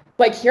 And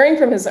like hearing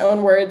from his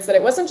own words that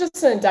it wasn't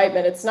just an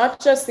indictment. It's not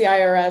just the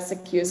IRS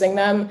accusing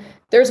them.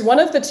 There's one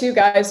of the two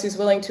guys who's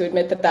willing to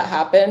admit that that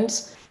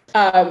happened.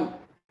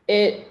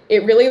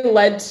 It really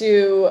led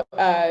to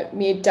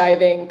me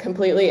diving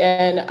completely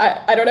in.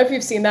 I don't know if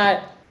you've seen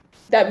that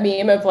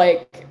meme of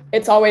like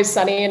It's Always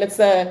Sunny, and it's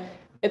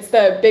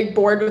the big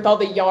board with all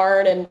the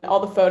yarn and all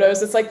the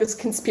photos. It's like this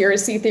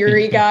conspiracy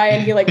theory guy,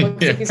 and he like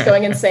looks like he's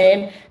going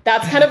insane.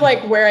 That's kind of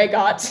like where I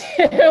got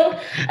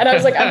to. And I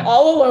was like, I'm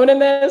all alone in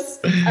this.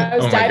 I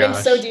was diving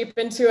so deep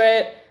into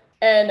it,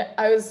 and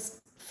I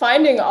was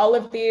finding all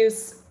of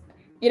these,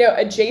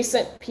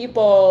 adjacent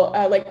people,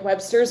 like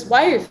Webster's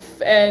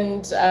wife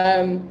and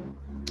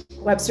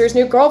Webster's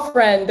new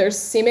girlfriend. There's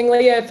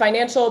seemingly a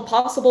financial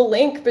possible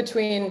link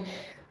between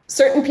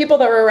certain people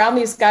that were around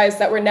these guys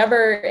that were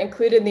never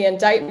included in the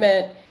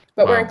indictment,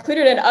 but were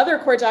included in other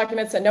court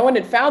documents that no one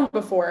had found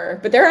before,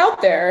 but they're out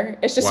there.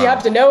 It's just, you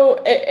have to know.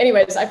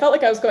 Anyways, I felt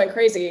like I was going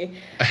crazy.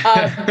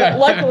 But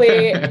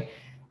luckily,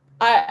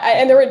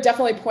 and there were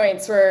definitely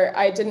points where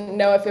I didn't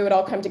know if it would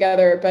all come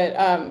together, but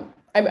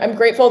I'm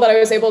grateful that I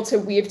was able to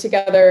weave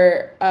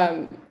together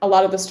a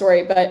lot of the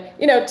story. But,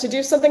 to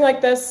do something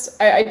like this,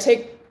 I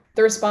take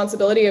the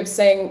responsibility of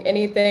saying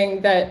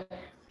anything that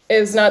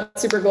is not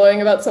super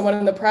glowing about someone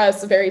in the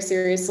press very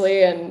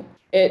seriously. And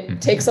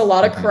it takes a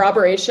lot of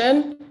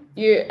corroboration.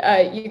 You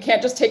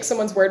can't just take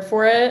someone's word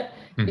for it.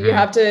 You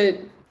have to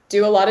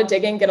do a lot of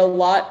digging, get a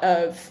lot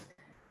of,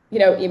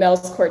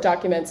 emails, court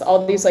documents,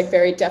 all these like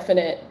very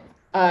definite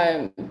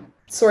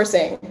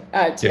sourcing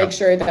to make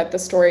sure that the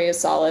story is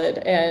solid.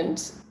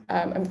 And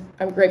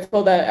I'm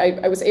grateful that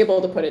I was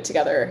able to put it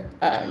together.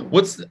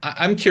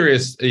 I'm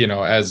curious,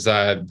 as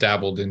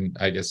dabbled in,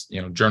 I guess,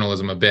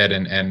 journalism a bit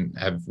and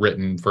have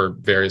written for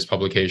various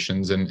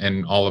publications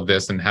and all of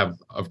this, and have,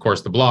 of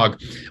course, the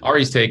blog,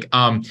 Ari's Take.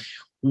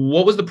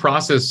 What was the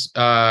process?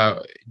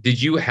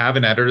 Did you have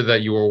an editor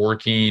that you were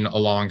working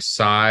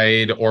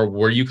alongside, or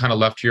were you kind of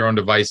left to your own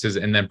devices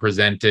and then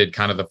presented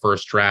kind of the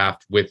first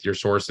draft with your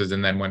sources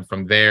and then went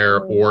from there?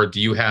 Or do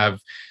you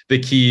have the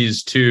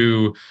keys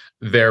to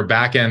their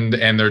back end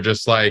and they're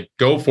just like,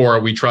 go for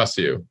it, we trust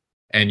you,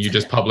 and you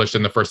just published,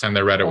 and the first time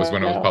they read it was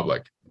when it was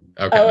public?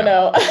 Okay,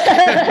 no.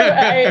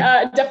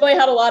 I definitely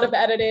had a lot of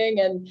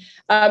editing, and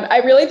I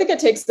really think it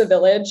takes the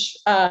village.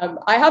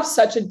 I have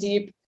such a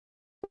deep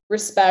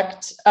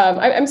respect.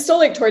 I'm still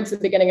like towards the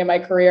beginning of my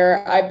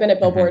career. I've been at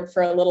Billboard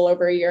for a little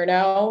over a year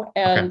now.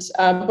 And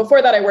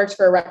before that, I worked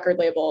for a record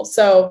label.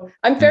 So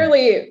I'm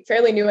fairly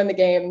new in the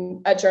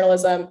game at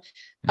journalism.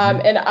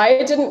 And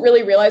I didn't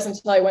really realize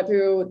until I went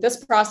through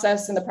this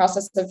process and the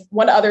process of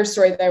one other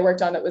story that I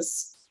worked on that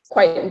was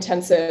quite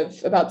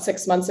intensive about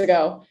 6 months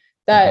ago,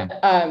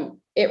 that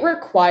it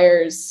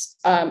requires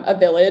a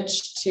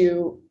village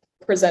to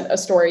present a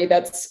story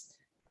that's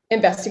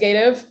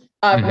investigative.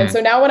 And so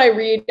now when I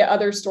read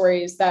other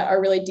stories that are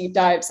really deep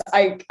dives,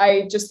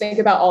 I just think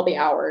about all the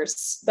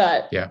hours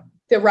that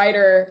the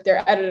writer,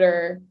 their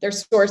editor, their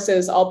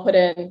sources all put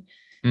in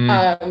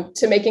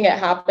to making it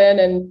happen.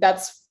 And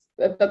that's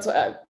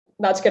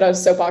not to get a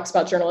soapbox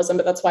about journalism,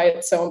 but that's why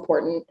it's so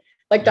important.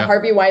 Like the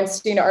Harvey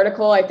Weinstein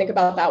article, I think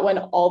about that one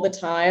all the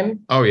time.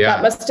 Oh yeah.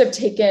 That must have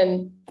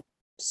taken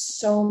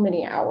so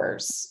many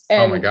hours.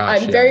 And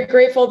I'm very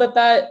grateful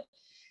that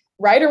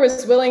writer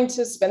was willing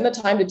to spend the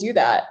time to do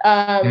that.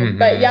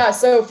 But yeah,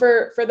 so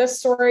for this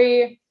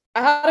story,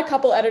 I had a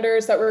couple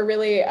editors that were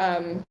really,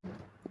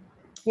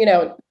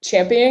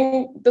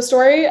 championing the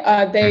story.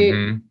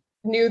 They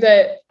knew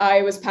that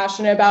I was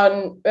passionate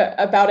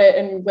about it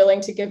and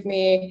willing to give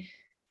me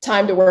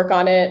time to work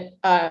on it,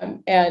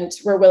 and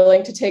were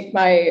willing to take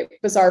my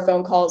bizarre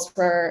phone calls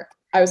where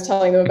I was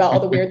telling them about all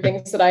the weird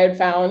things that I had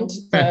found,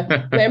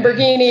 the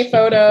Lamborghini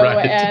photo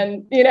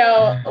and,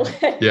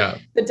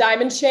 the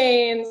diamond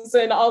chains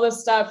and all this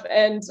stuff.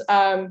 And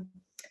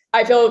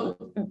I feel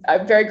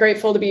very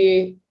grateful to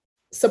be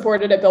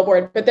supported at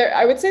Billboard. But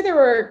I would say there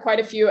were quite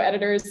a few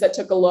editors that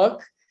took a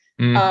look.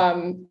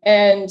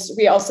 And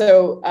we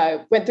also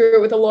went through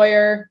it with a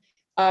lawyer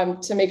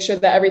to make sure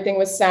that everything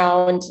was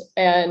sound.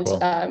 And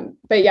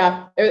but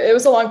yeah, it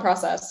was a long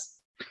process.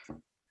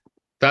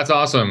 That's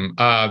awesome.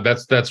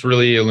 That's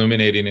really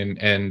illuminating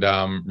and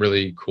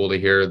really cool to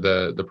hear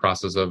the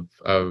process of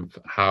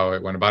how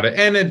it went about it.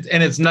 And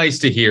it's nice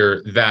to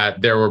hear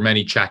that there were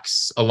many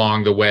checks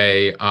along the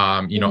way.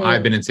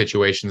 I've been in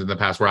situations in the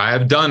past where I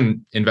have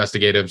done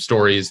investigative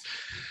stories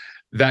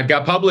that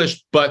got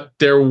published, but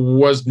there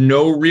was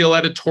no real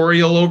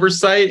editorial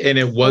oversight, and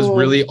it was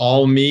really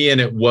all me,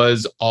 and it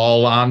was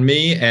all on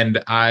me.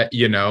 And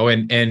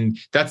and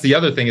that's the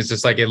other thing, is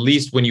just like, at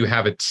least when you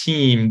have a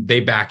team, they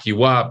back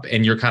you up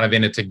and you're kind of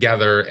in it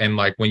together. And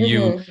like when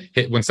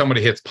when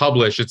somebody hits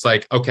publish, it's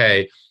like,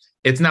 okay,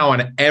 it's now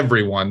on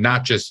everyone,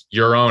 not just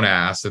your own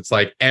ass. It's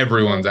like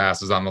everyone's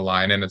ass is on the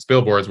line, and it's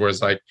Billboard's.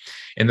 Whereas like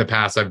in the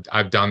past,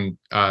 I've done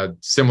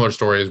similar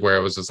stories where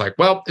it was just like,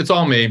 well, it's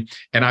all me,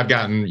 and I've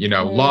gotten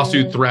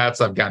lawsuit threats,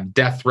 I've gotten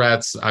death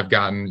threats, I've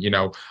gotten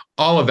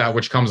all of that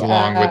which comes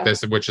along with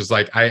this, which is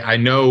like I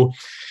know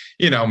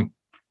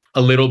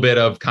a little bit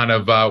of kind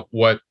of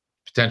what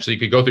potentially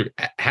could go through.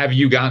 Have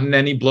you gotten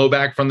any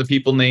blowback from the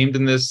people named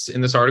in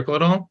this article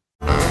at all?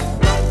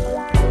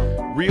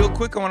 Real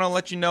quick, I want to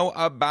let you know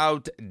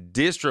about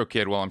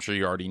DistroKid. Well, I'm sure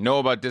you already know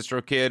about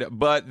DistroKid,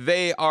 but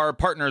they are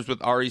partners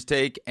with Ari's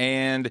Take,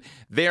 and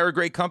they are a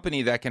great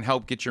company that can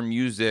help get your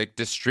music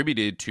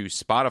distributed to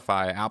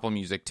Spotify, Apple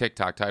Music,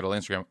 TikTok, Tidal,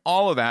 Instagram,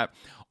 all of that.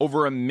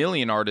 Over 1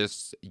 million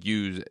artists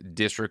use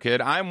DistroKid.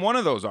 I'm one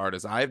of those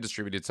artists. I have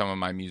distributed some of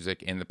my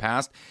music in the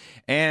past.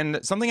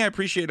 And something I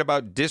appreciate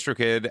about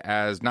DistroKid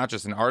as not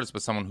just an artist,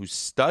 but someone who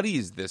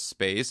studies this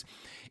space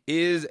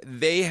is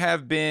they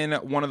have been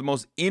one of the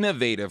most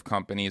innovative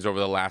companies over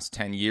the last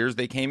 10 years.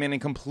 They came in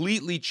and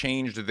completely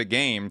changed the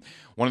game.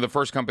 One of the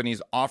first companies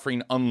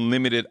offering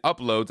unlimited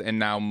uploads, and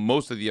now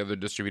most of the other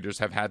distributors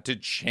have had to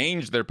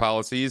change their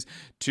policies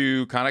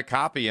to kind of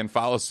copy and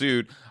follow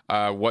suit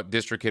what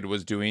DistroKid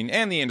was doing,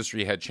 and the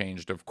industry had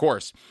changed, of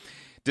course.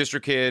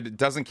 DistroKid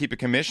doesn't keep a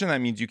commission. That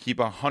means you keep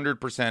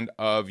 100%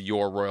 of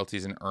your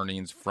royalties and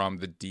earnings from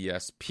the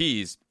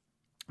DSPs.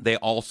 They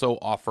also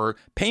offer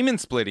payment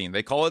splitting.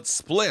 They call it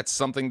splits,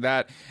 something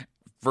that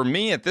for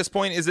me at this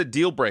point is a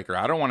deal breaker.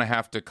 I don't want to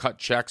have to cut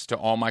checks to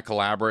all my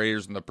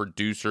collaborators and the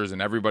producers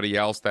and everybody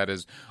else that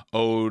is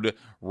owed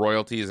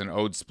royalties and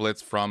owed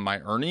splits from my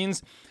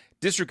earnings.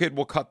 DistroKid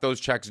will cut those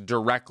checks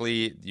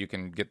directly. You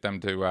can get them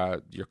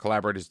to your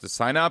collaborators to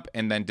sign up,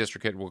 and then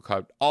DistroKid will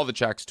cut all the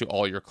checks to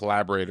all your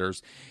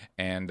collaborators.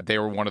 And they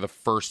were one of the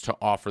first to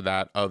offer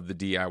that of the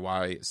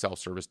DIY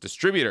self-service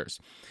distributors.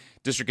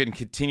 DistroKid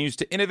continues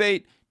to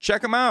innovate.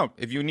 Check them out.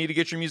 If you need to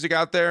get your music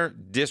out there,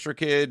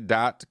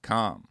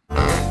 distrokid.com.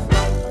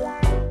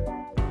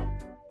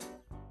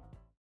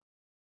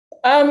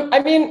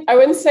 I mean, I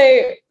wouldn't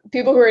say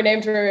people who are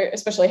named were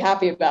especially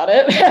happy about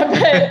it,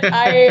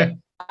 but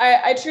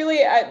I truly,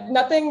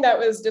 nothing that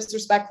was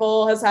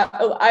disrespectful has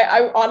happened.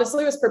 I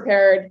honestly was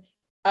prepared,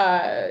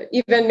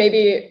 even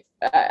maybe,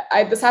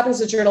 this happens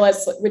to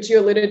journalists, which you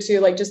alluded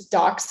to, like just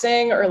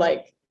doxing or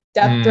like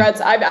death threats.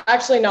 I've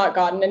actually not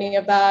gotten any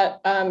of that.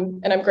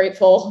 And I'm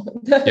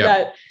grateful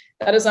that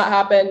has not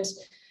happened.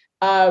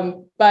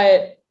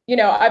 But, you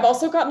know, I've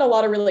also gotten a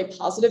lot of really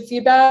positive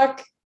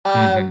feedback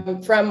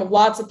from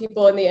lots of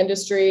people in the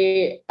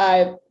industry.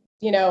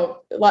 You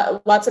know,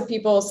 lots of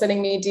people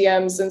sending me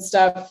DMs and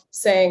stuff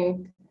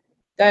saying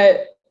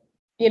that,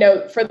 you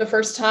know, for the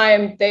first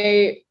time,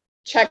 they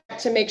checked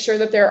to make sure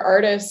that their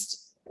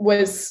artist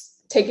was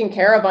taken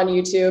care of on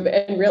YouTube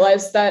and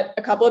realized that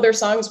a couple of their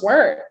songs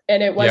weren't,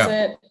 and it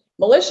wasn't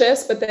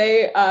malicious, but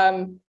they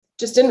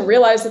just didn't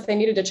realize that they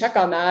needed to check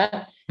on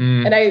that.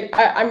 And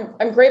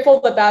I'm grateful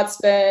that that's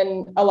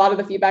been a lot of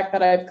the feedback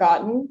that I've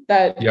gotten,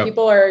 that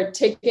people are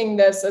taking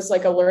this as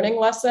like a learning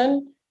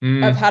lesson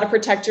of how to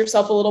protect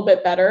yourself a little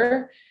bit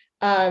better.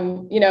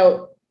 You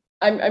know,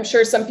 I'm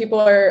sure some people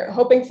are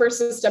hoping for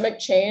systemic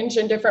change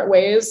in different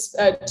ways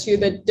to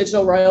the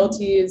digital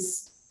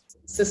royalties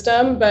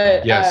system,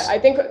 but I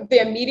think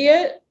the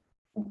immediate,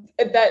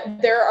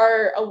 that there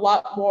are a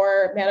lot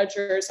more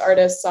managers,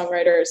 artists,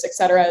 songwriters,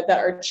 etc., that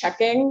are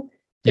checking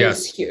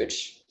is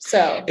huge.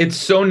 So it's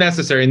so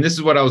necessary, and this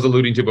is what I was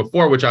alluding to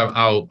before, which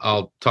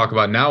I'll talk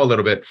about now a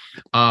little bit.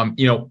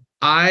 You know,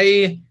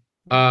 I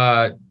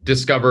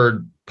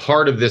discovered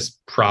part of this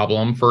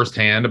problem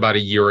firsthand about a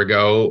year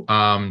ago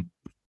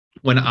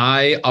when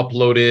I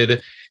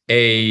uploaded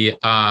a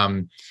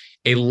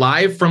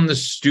live from the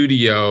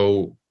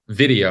studio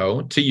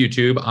video to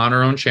YouTube on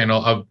our own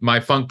channel of my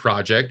funk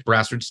project,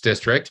 Brassroots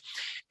District.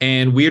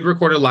 And we had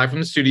recorded live from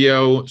the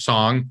studio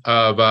song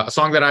of a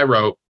song that I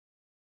wrote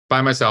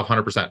by myself,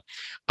 100%.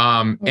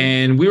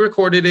 And we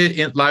recorded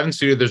it live in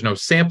studio. There's no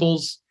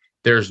samples.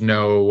 There's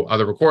no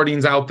other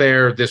recordings out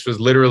there. This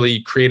was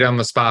literally created on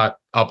the spot,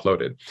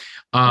 uploaded.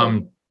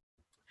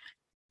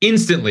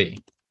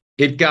 Instantly,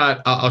 it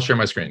got, I'll share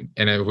my screen.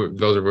 And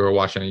those of you who are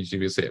watching on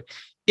YouTube, you'll see it.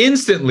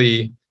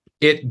 Instantly,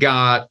 it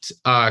got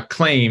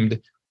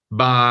claimed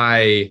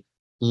by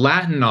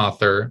Latin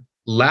author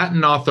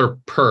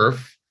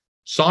Perf,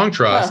 Song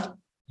Trust,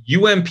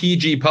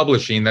 UMPG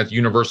Publishing, that's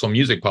Universal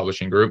Music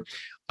Publishing Group,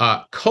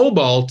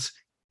 Cobalt,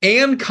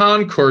 and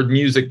Concord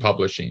Music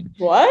Publishing.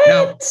 What?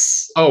 Now,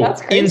 that's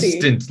crazy.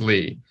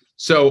 Instantly.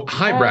 So,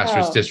 hi,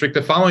 Brassroots District.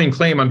 The following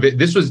claim on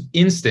this was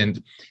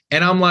instant.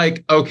 And I'm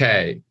like,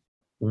 okay,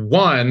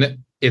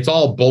 one, it's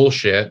all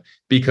bullshit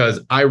because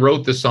I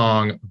wrote the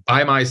song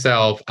by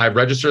myself. I've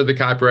registered the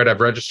copyright.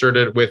 I've registered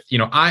it with, you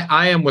know,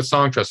 I am with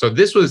Song Trust. So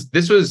this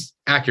was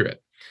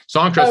accurate.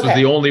 Song Trust was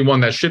the only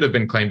one that should have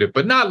been claimed it,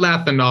 but not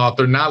Latin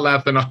author, not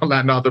Latin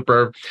author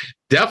Perf,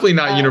 definitely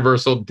not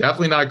Universal,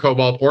 definitely not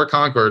Cobalt or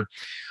Concord.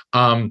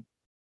 And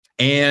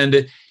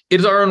it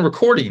is our own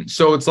recording.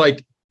 So it's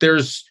like,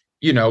 there's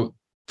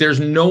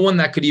no one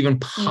that could even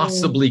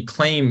possibly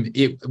claim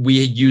we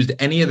used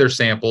any of their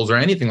samples or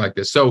anything like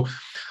this. So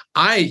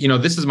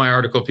this is my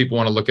article. If people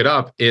want to look it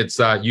up. It's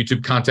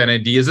YouTube Content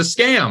ID is a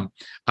scam.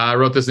 I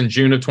wrote this in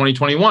June of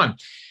 2021.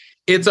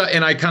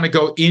 And I kind of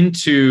go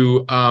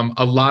into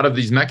a lot of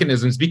these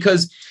mechanisms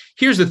because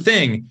here's the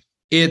thing.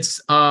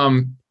 It's,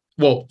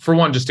 well, for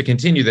one, just to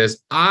continue this,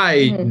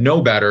 I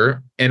know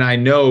better, and I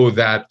know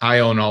that I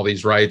own all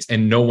these rights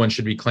and no one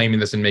should be claiming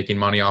this and making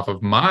money off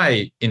of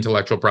my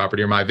intellectual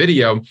property or my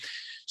video.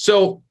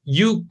 So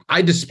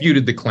I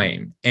disputed the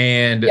claim,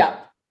 and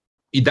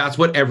that's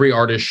what every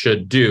artist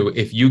should do.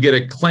 If you get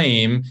a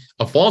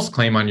false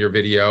claim on your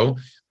video,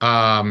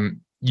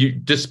 you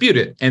dispute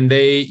it. And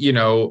they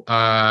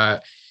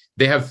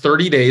have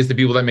 30 days, the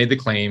people that made the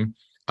claim,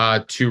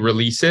 to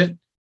release it,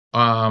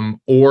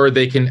 or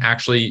they can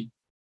actually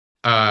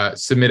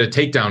submit a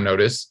takedown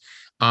notice,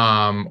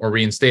 or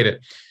reinstate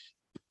it,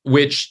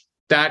 which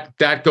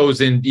that goes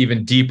in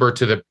even deeper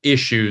to the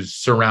issues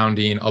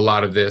surrounding a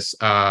lot of this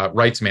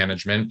rights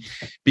management,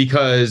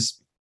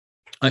 because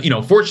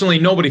fortunately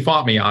nobody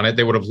fought me on it.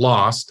 They would have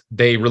lost.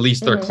 They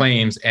released their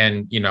claims,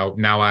 and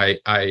now I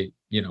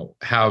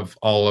have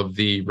all of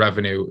the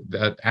revenue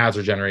that ads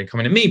are generating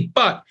coming to me.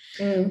 But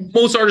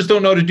most artists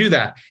don't know to do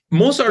that.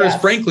 Most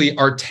artists, frankly,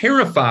 are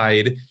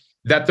terrified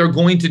that they're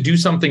going to do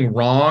something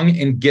wrong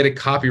and get a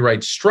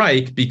copyright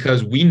strike,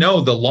 because we know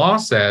the law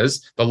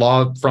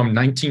from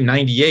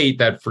 1998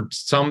 that for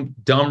some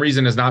dumb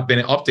reason has not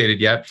been updated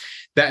yet,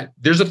 that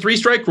there's a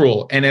 3-strike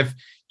rule. And if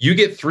you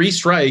get 3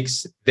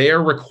 strikes, they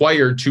are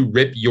required to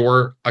rip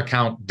your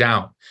account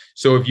down.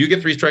 So if you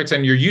get 3 strikes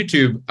on your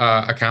YouTube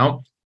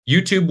account,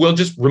 YouTube will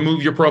just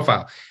remove your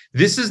profile.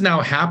 This is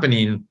now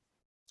happening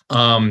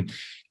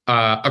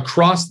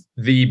across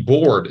the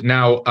board.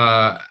 Now,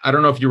 I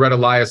don't know if you read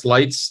Elias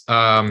Light's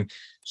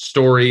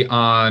story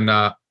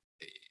on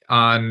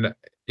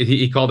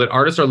he called it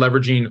 "Artists Are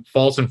Leveraging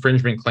False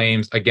Infringement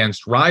Claims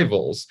Against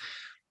Rivals."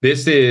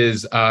 This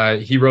is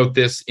he wrote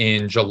this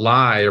in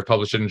July, or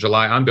published it in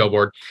July on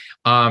Billboard.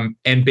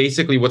 And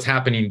basically, what's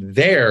happening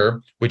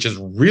there, which is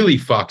really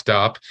fucked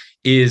up,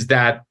 is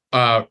that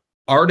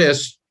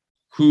artists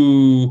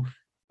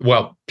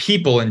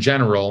people in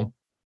general,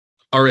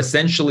 are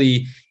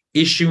essentially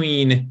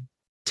issuing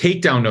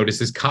takedown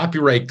notices,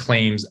 copyright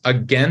claims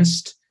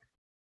against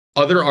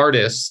other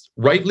artists,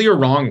 rightly or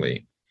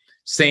wrongly,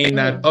 saying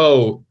that,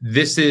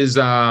 this is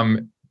I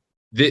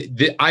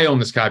own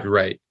this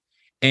copyright.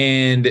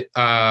 And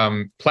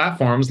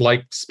platforms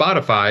like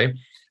Spotify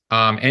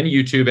and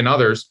YouTube and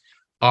others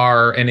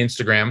and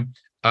Instagram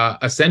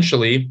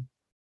essentially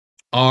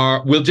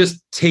will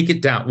just take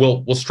it down.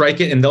 We'll strike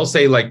it, and they'll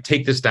say, like,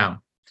 take this down.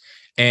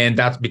 And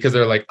that's because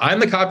they're like, I'm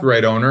the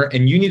copyright owner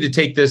and you need to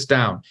take this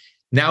down.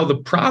 Now, the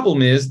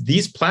problem is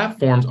these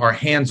platforms are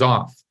hands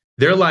off.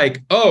 They're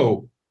like,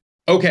 oh,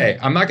 okay,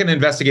 I'm not going to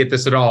investigate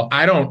this at all.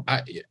 I don't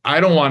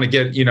want to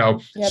get, they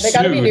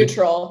got to be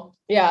neutral.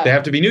 Yeah. They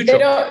have to be neutral.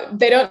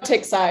 They don't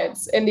take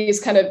sides in these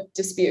kind of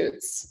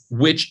disputes.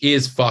 Which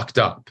is fucked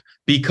up,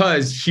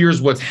 because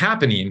here's what's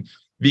happening.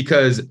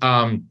 Because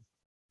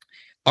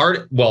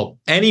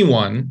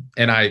anyone,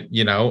 and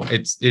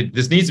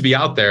this needs to be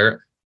out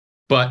there,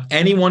 but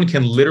anyone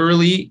can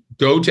literally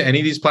go to any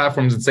of these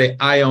platforms and say,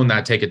 I own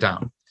that, take it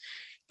down.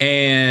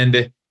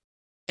 And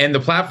the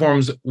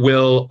platforms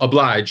will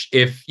oblige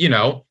if,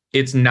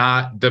 it's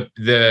not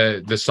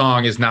the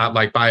song is not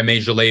like by a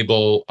major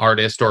label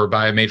artist or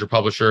by a major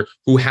publisher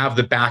who have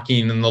the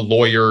backing and the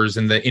lawyers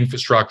and the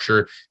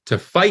infrastructure to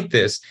fight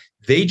this.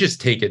 They just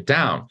take it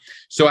down.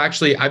 So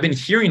actually, I've been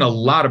hearing a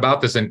lot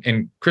about this,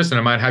 and Kristen,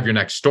 I might have your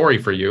next story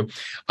for you,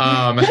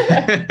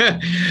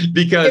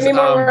 because give me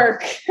more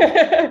work.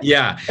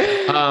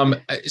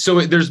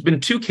 So there's been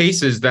 2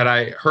 cases that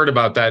I heard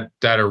about that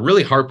are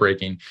really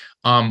heartbreaking.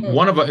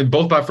 One of them,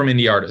 both from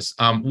indie artists.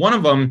 One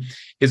of them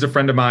is a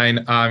friend of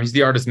mine. He's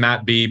the artist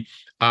Matt B.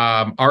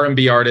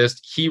 R&B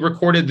artist. He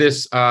recorded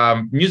this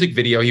music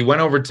video. He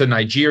went over to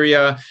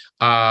Nigeria,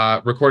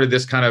 recorded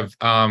this kind of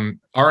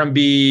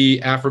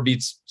R&B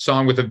Afrobeats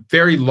song with a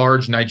very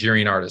large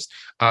Nigerian artist.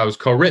 It was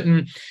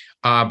co-written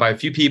by a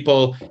few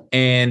people,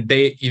 and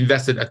they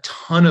invested a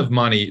ton of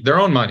money,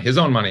 his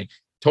own money,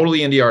 totally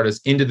indie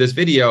artists, into this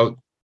video.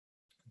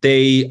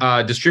 They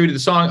distributed the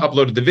song,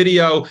 uploaded the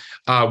video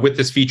with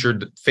this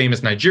featured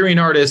famous Nigerian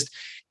artist,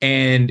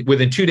 and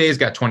within 2 days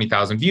got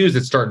 20,000 views.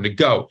 It's starting to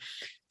go.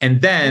 And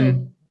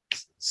then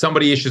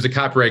somebody issues a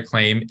copyright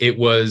claim. It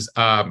was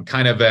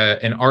kind of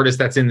an artist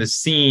that's in the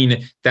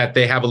scene that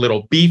they have a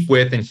little beef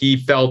with, and he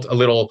felt a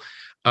little,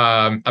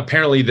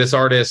 apparently this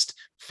artist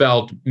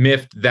felt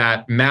miffed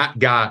that Matt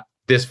got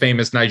this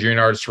famous Nigerian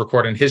artist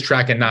recording his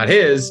track and not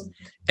his.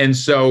 And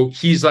so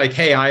he's like,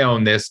 hey, I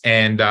own this,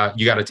 and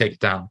you got to take it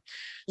down.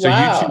 So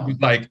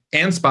YouTube,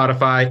 and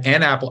Spotify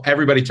and Apple,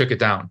 everybody took it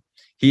down.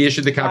 He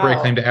issued the copyright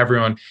claim to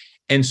everyone.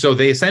 And so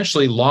they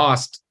essentially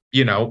lost,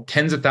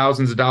 tens of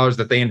thousands of dollars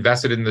that they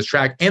invested in this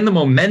track, and the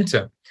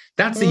momentum.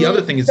 That's the other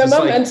thing. The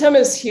momentum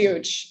is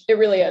huge. It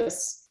really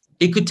is.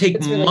 It could take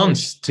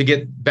months to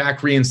get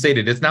back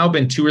reinstated. It's now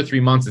been 2 or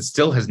 3 months. It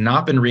still has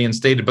not been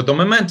reinstated, but the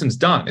momentum's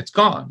done. It's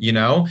gone.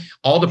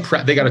 All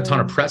the they got a ton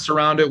of press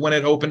around it when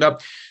it opened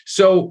up.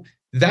 So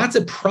that's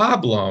a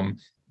problem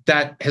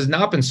that has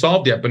not been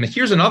solved yet. But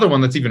here's another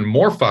one that's even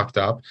more fucked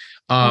up.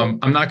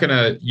 I'm not going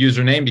to use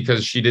her name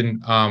because she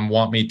didn't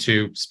want me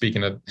to,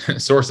 speaking of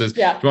sources,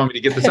 she want me to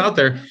get this out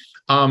there.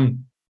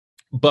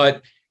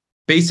 But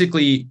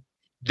basically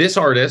this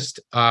artist,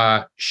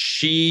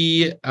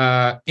 she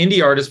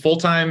indie artist,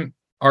 full-time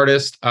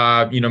artist,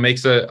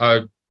 makes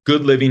a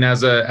good living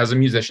as a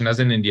musician, as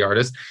an indie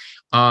artist.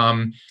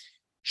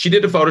 She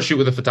did a photo shoot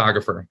with a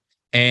photographer,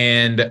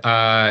 and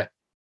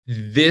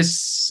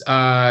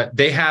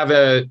they have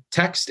a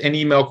text and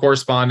email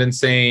correspondence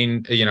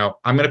saying,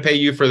 I'm going to pay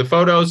you for the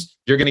photos.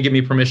 You're going to give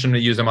me permission to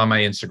use them on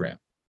my Instagram.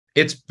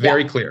 It's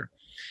very clear.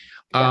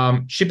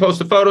 She posts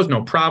the photos,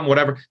 no problem,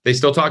 whatever. They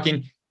still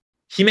talking.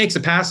 He makes a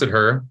pass at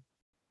her.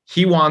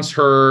 He wants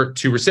her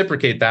to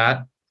reciprocate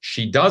that.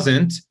 She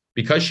doesn't,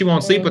 because she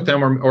won't sleep with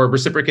them or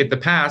reciprocate the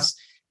pass.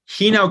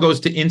 He now goes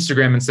to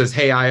Instagram and says,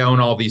 hey, I own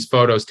all these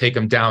photos. Take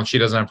them down. She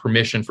doesn't have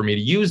permission for me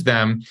to use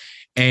them.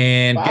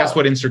 And guess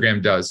what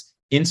Instagram does?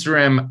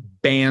 Instagram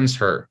bans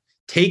her,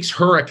 takes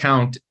her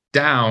account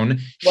down.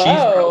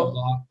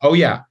 Oh,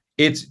 yeah,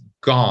 it's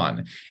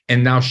gone.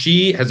 And now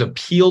she has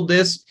appealed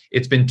this.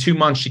 It's been 2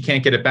 months. She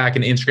can't get it back.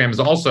 And Instagram is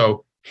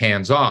also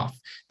hands off.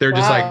 They're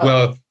just like,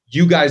 well,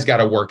 you guys got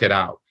to work it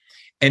out.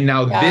 And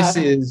now this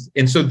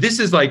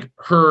is like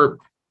her,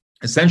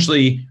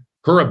 essentially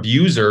her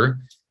abuser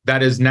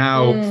that is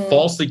now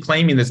falsely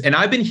claiming this. And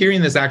I've been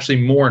hearing this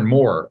actually more and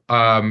more.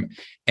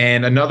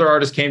 And another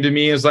artist came to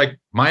me and was like,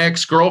 my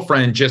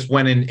ex-girlfriend just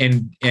went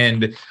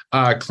and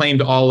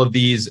claimed all of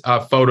these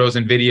photos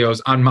and videos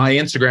on my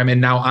Instagram.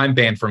 And now I'm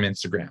banned from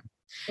Instagram.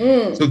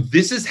 So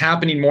this is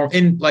happening more.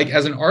 And like,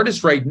 as an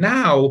artist right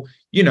now,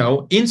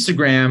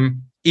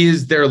 Instagram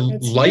is their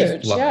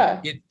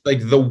lifeblood.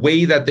 Like the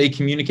way that they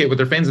communicate with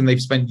their fans, and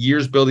they've spent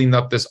years building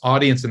up this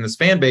audience and this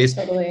fan base.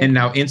 And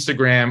now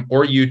Instagram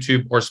or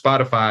YouTube or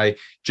Spotify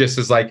just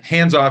is like,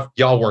 hands off,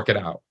 y'all work it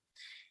out.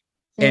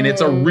 And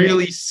it's a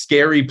really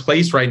scary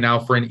place right now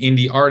for an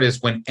indie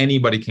artist when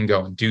anybody can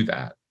go and do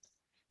that.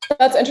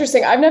 That's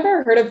interesting. I've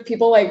never heard of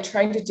people like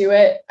trying to do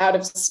it out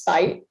of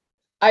spite.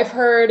 I've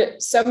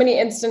heard so many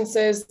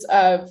instances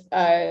of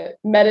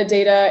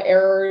metadata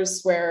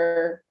errors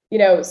where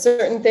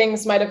certain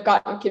things might have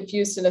gotten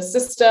confused in a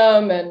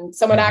system and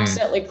someone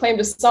accidentally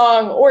claimed a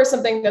song, or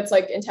something that's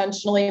like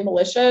intentionally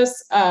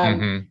malicious,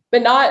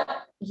 but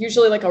not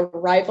usually like a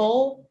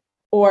rival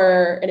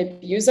or an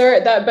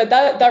abuser.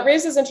 That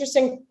raises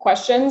interesting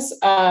questions.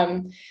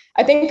 I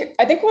think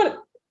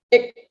what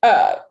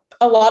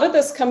a lot of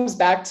this comes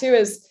back to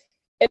is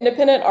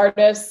independent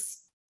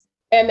artists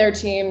and their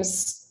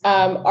teams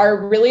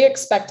are really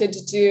expected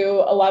to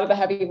do a lot of the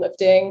heavy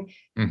lifting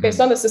based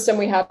on the system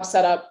we have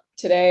set up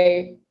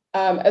today,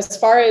 as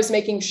far as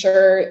making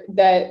sure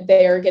that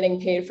they are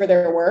getting paid for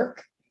their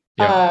work,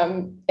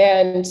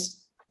 and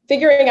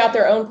figuring out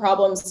their own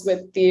problems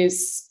with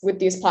these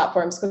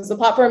platforms, because the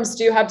platforms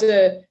do have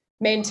to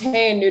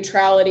maintain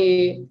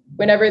neutrality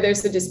whenever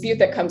there's a dispute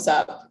that comes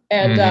up.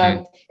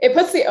 And it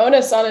puts the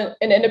onus on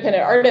an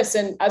independent artist.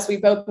 And as we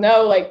both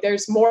know, like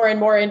there's more and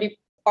more indie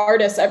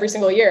artists every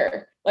single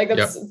year. Like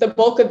that's the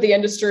bulk of the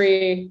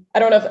industry. I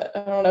don't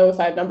know if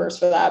I have numbers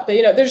for that, but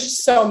there's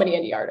just so many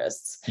indie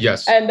artists.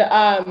 Yes. And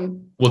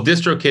well,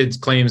 DistroKids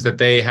claims that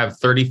they have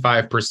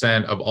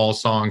 35% of all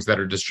songs that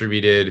are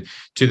distributed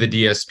to the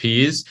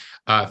DSPs,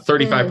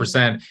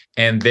 35%,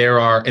 and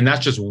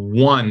that's just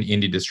one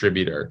indie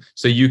distributor.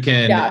 So you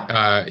can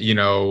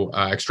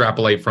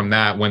extrapolate from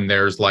that when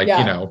there's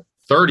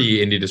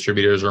 30 indie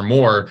distributors or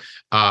more,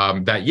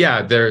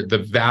 they're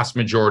the vast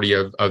majority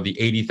of the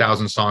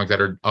 80,000 songs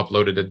that are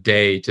uploaded a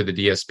day to the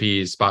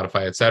DSPs,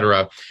 Spotify, et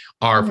cetera,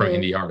 are from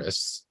indie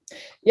artists.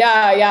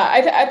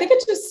 I think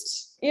it's just,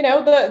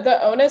 the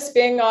onus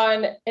being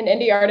on an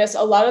indie artist.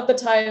 A lot of the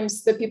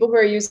times, the people who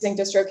are using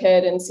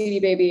DistroKid and CD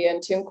Baby and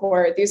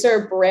TuneCore, these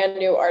are brand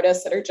new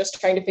artists that are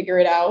just trying to figure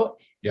it out.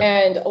 Yep.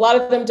 And a lot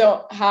of them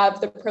don't have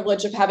the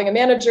privilege of having a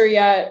manager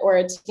yet, or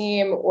a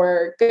team,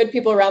 or good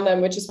people around them,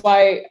 which is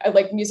why I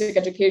like music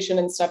education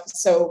and stuff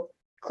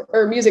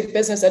or music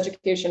business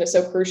education is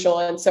so crucial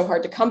and so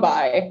hard to come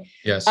by.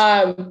 Yes.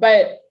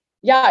 But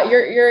yeah,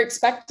 you're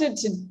expected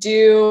to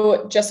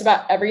do just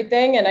about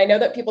everything. And I know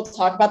that people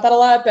talk about that a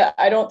lot, but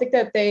I don't think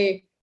that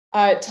they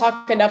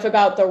talk enough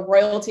about the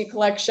royalty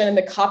collection and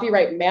the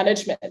copyright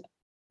management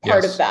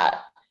part of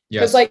that.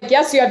 Because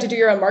yes, you have to do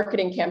your own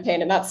marketing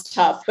campaign, and that's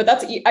tough, but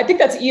I think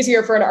that's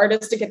easier for an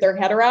artist to get their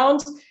head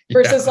around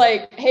versus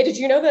hey, did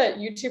you know that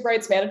YouTube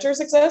rights managers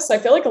exist? I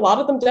feel like a lot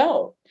of them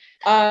don't.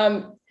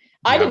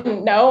 I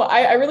didn't know.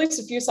 I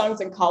released a few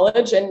songs in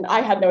college, and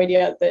I had no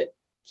idea that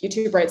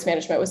YouTube rights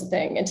management was a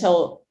thing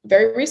until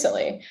very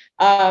recently.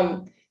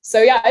 It's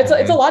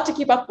a lot to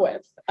keep up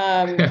with.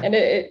 And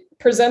it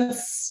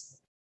presents,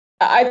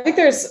 I think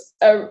there's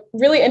a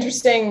really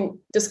interesting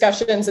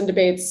discussions and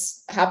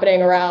debates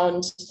happening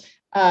around,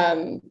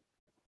 the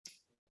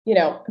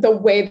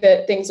way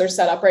that things are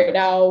set up right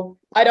now.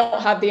 I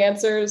don't have the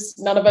answers.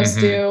 None of us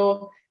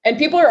do. And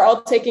people are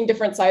all taking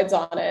different sides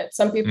on it.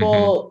 Some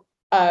people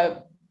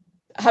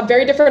have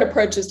very different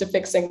approaches to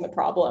fixing the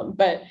problem,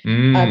 but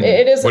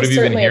it is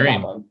certainly a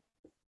problem.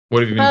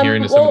 What have you been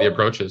hearing to some of the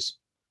approaches?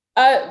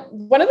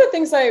 One of the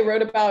things I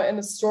wrote about in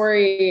the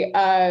story,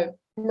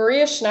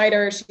 Maria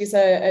Schneider, she's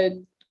a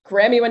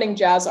Grammy-winning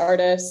jazz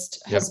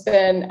artist, has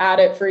been at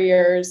it for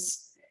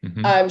years.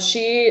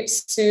 She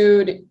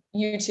sued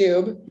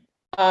YouTube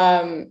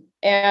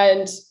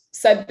and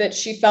said that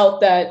she felt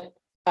that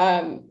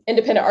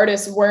independent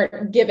artists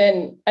weren't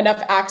given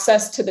enough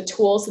access to the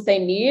tools that they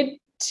need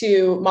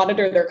to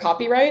monitor their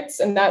copyrights,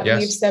 and that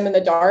leaves them in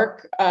the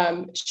dark.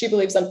 She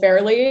believes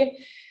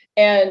unfairly,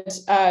 and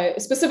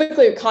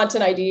specifically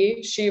Content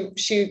ID.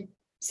 She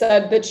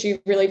said that she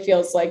really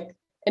feels like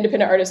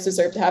independent artists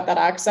deserve to have that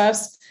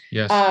access.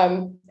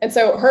 And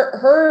so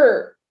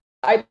her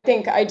I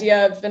think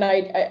idea of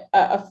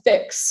a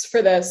fix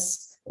for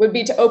this would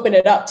be to open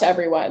it up to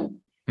everyone.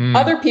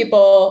 Other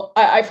people,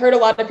 I've heard a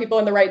lot of people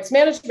in the rights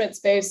management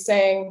space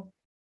saying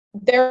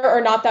there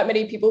are not that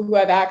many people who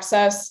have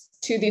access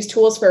to these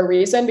tools for a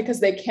reason,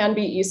 because they can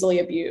be easily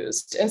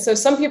abused. And so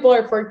some people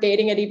are for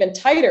gating it even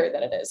tighter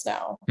than it is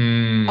now.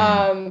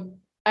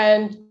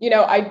 And, you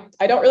know,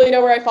 I don't really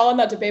know where I fall in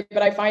that debate,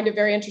 but I find it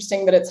very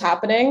interesting that it's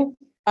happening.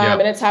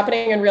 And it's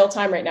happening in real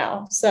time right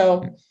now.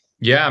 So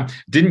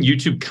didn't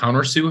YouTube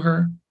countersue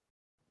her?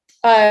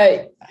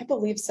 I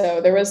believe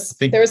so. There was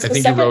a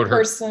second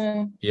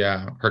person.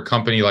 Her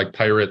company, like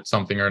Pirate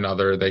something or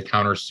another, they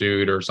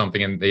countersued or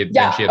something, and then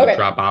she had to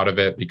drop out of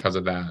it because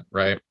of that,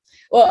 right?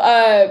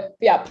 Well,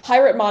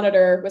 Pirate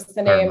Monitor was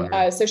the name.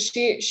 So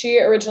she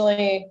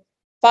originally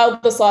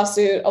filed this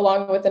lawsuit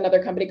along with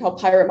another company called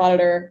Pirate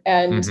Monitor,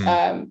 and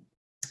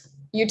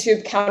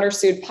YouTube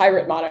countersued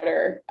Pirate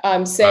Monitor,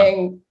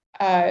 saying.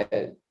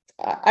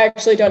 I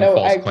actually don't know.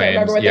 I can't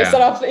remember what they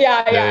set off. I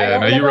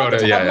don't remember off the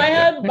top of my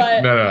head.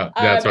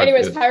 But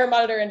anyways, Pirate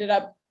Monitor ended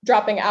up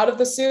dropping out of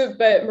the suit,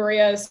 but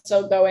Maria is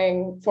still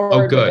going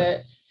forward with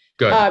it.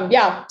 Good.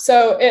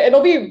 So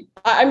it'll be.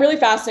 I'm really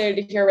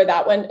fascinated to hear where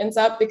that one ends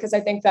up, because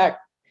I think that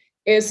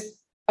is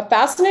a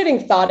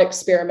fascinating thought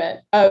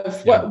experiment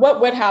of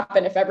what would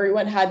happen if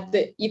everyone had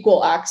the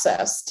equal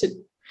access to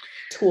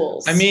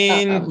tools. I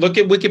mean, look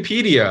at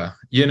Wikipedia.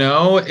 You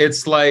know,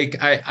 it's like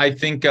I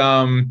think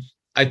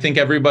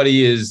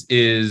everybody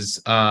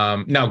is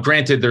now,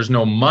 granted, there's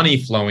no money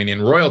flowing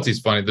in, royalties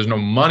funding. There's no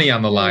money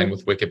on the line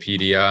with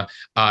Wikipedia.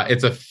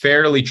 It's a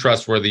fairly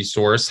trustworthy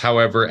source.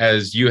 However,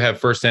 as you have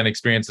firsthand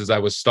experience, as I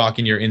was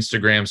stalking your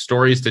Instagram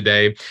stories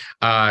today,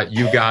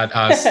 you got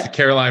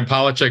Caroline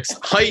Polachek's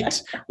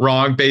height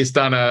wrong based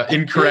on a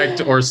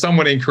incorrect or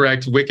somewhat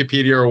incorrect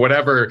Wikipedia or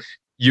whatever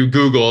you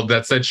Googled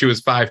that said she was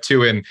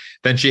 5'2", and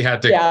then she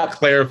had to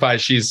clarify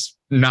she's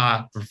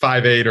not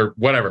 5'8" or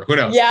whatever. Who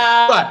knows?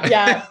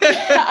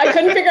 I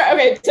couldn't figure out.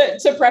 Okay,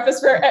 to preface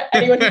for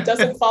anyone who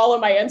doesn't follow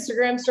my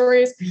Instagram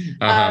stories,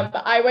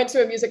 I went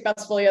to a music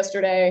festival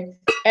yesterday,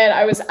 and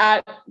I was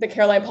at the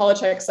Caroline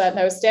Polachek set, and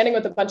I was standing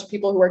with a bunch of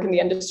people who work in the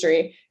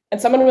industry.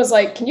 And someone was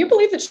like, "Can you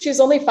believe that she's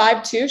only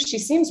 5'2"? She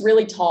seems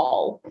really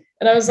tall."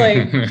 And I was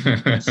like,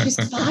 "She's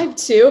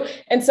 5'2"?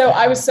 And so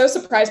I was so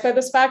surprised by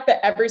this fact that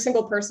every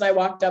single person I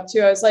walked up to,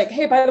 I was like,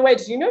 "Hey, by the way,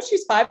 did you know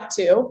she's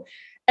 5'2"?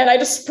 And I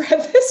just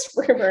spread this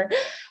rumor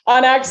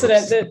on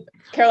accident that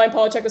Caroline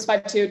Polachek was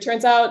 5'2".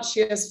 Turns out she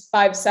is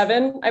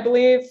 5'7", I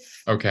believe.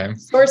 Okay.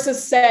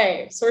 Sources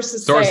say. Gotcha.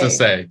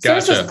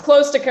 Sources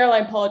close to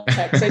Caroline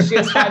Polachek say she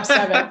is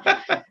 5'7".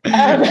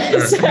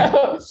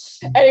 So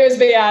anyways,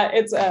 but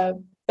it's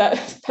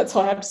that's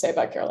all I have to say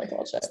about Caroline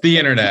Polachek. It's the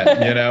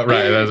internet, you know,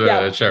 right? That's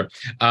right, sure.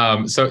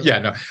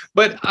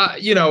 But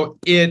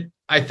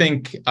I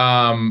think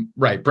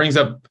brings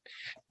up.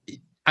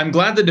 I'm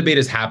glad the debate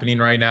is happening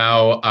right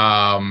now.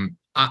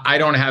 I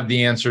don't have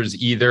the answers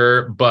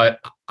either, but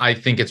I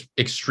think it's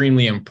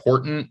extremely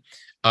important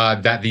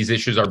that these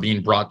issues are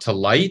being brought to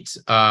light,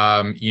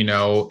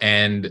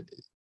 and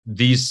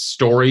these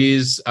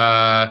stories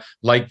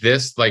like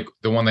this, like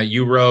the one that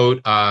you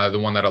wrote, the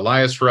one that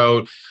Elias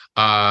wrote,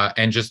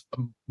 and just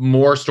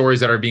more stories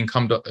that are being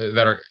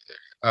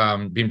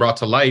being brought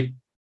to light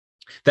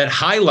that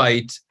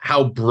highlight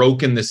how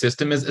broken the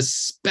system is,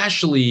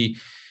 especially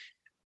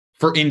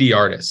for indie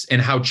artists, and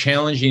how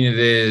challenging it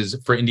is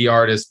for indie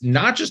artists,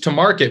 not just to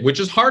market, which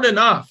is hard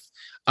enough,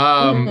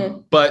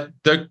 but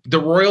the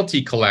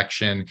royalty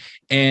collection.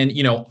 And,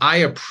 I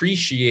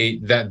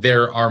appreciate that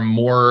there are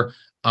more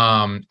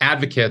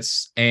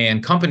advocates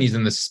and companies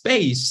in the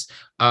space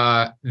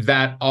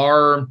that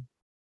are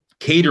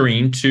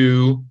catering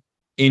to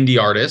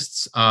indie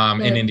artists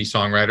and indie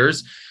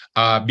songwriters,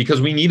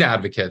 because we need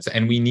advocates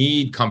and we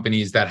need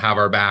companies that have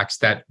our backs,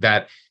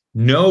 that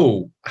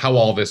know how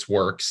all this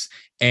works.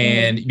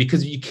 And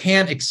because you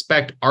can't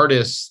expect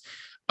artists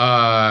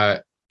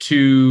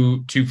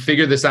to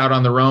figure this out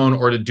on their own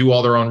or to do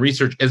all their own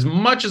research, as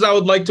much as I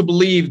would like to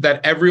believe that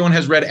everyone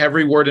has read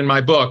every word in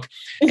my book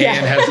and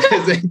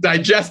has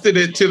digested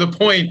it to the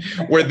point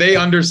where they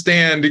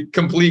understand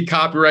complete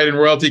copyright and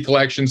royalty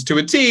collections to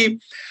a T.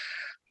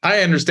 I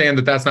understand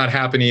that that's not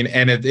happening,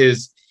 and it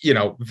is,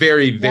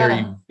 very,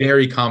 very,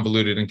 very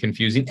convoluted and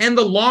confusing. And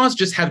the laws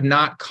just have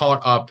not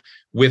caught up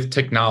with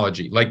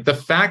technology. Like the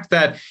fact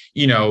that,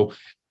 the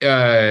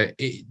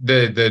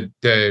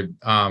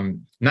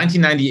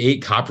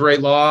 1998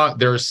 copyright law,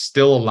 there's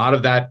still a lot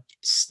of that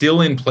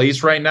still in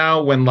place right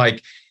now, when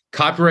like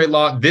copyright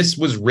law. This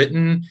was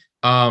written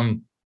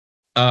in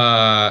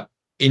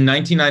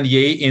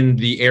 1998, in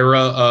the era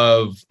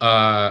of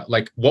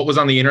like what was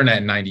on the internet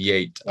in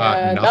 98.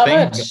 Nothing. Not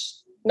much.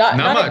 Not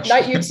much.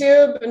 Not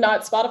YouTube,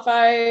 not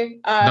Spotify.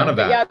 None of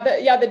that.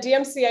 The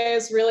DMCA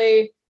is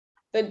really,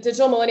 the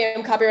Digital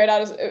Millennium Copyright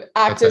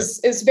Act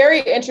is very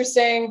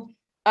interesting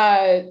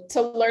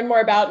to learn more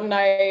about, and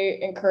I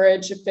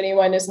encourage, if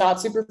anyone is not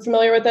super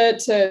familiar with it,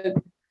 to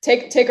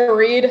take a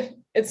read.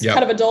 It's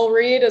kind of a dull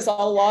read, as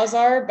all laws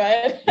are,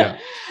 but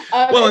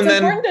it's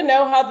important to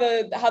know how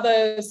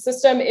the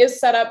system is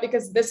set up,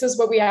 because this is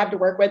what we have to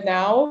work with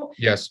now.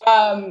 Yes.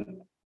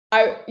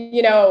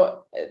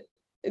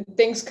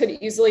 Things could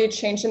easily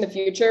change in the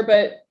future,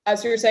 but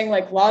as you were saying,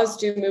 like, laws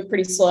do move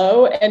pretty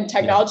slow, and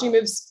technology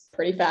moves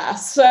pretty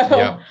fast.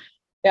 So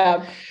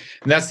yeah.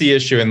 And that's the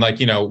issue. And like,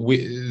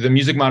 the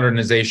Music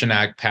Modernization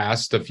Act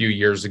passed a few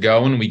years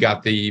ago, and we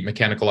got the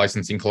Mechanical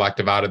Licensing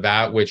Collective out of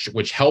that,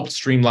 which helped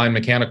streamline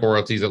mechanical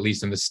royalties, at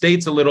least in the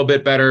States, a little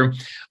bit better.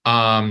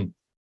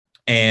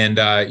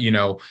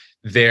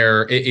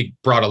 It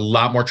brought a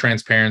lot more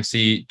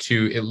transparency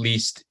to at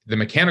least the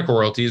mechanical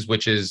royalties,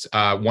 which is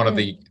one of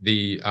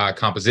the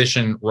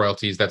composition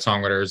royalties that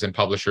songwriters and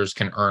publishers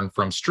can earn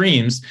from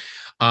streams.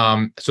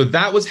 So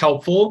that was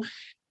helpful.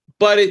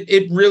 But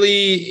it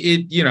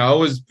really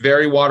was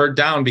very watered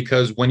down,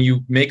 because when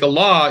you make a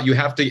law, you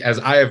have to, as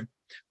I have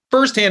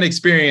firsthand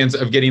experience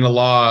of getting a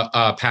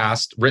law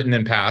written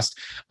and passed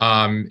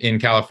in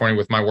California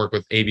with my work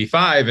with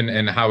AB5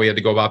 and how we had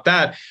to go about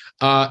that.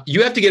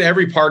 You have to get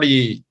every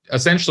party,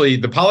 essentially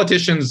the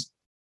politicians,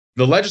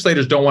 the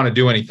legislators don't want to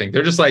do anything.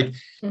 They're just like,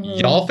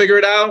 y'all figure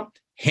it out,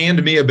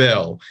 hand me a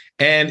bill.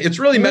 And it's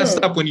really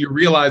messed up when you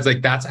realize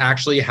like that's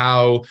actually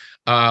how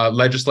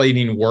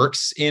legislating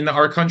works in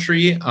our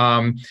country,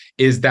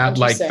 is that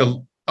like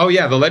the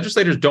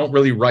legislators don't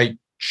really write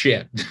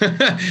shit.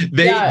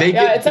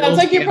 It sounds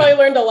like you probably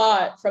learned a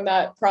lot from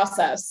that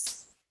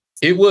process.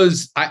 It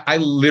was, I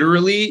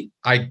literally,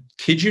 I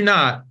kid you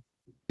not,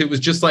 it was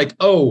just like,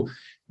 oh,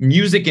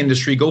 music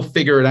industry, go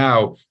figure it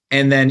out.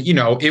 And then,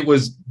 it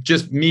was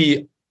just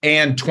me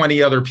and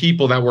 20 other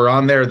people that were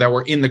on there that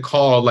were in the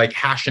call, like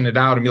hashing it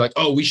out and be like,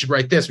 oh, we should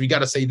write this, we got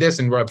to say this,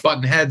 and we're at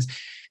button heads.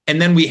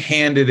 And then we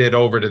handed it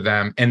over to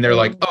them, and they're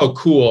like, oh,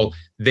 cool.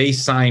 They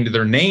signed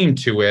their name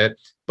to it,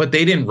 but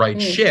they didn't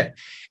write shit.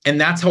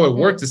 And that's how it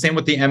works. The same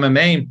with the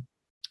MMA,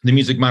 the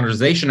Music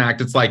Modernization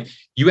Act. It's like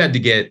you had to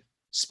get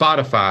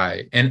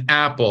Spotify and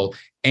Apple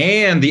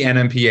and the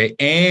NMPA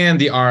and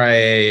the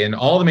RIA and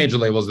all the major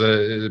labels,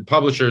 the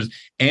publishers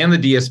and the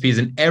DSPs,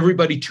 and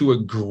everybody to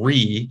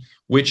agree,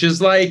 which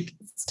is like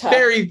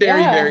very,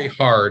 very, very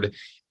hard.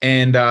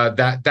 And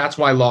that's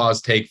why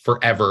laws take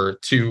forever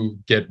to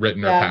get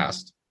written or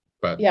passed.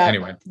 But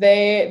anyway,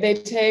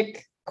 they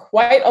take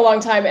quite a long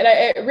time. And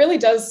it really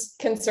does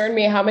concern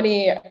me how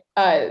many,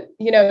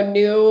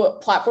 new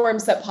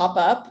platforms that pop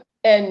up,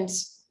 and,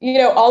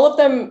 all of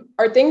them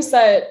are things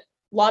that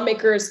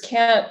lawmakers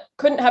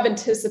couldn't have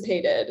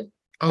anticipated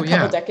a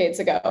couple decades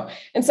ago.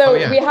 And so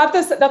we have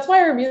this, that's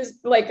why our music,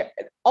 like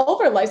all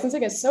of our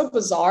licensing is so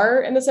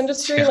bizarre in this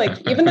industry.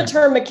 Like even the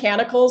term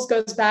mechanicals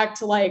goes back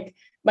to like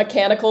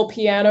mechanical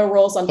piano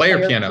rolls on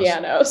player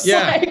pianos.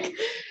 Like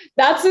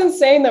that's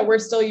insane that we're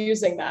still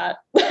using that.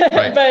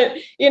 Right. But,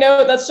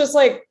 that's just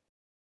like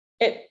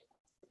it,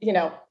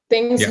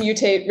 things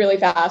mutate really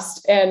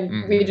fast,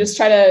 and we just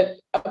try to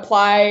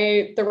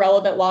apply the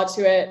relevant law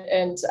to it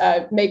and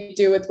make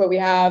do with what we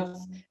have.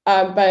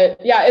 But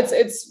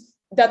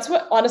that's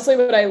honestly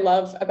what I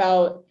love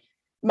about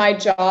my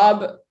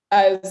job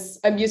as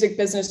a music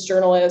business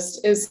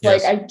journalist is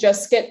like, I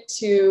just get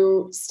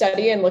to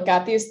study and look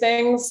at these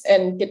things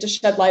and get to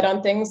shed light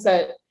on things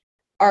that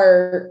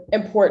are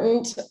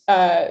important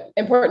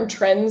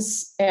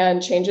trends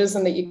and changes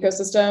in the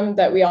ecosystem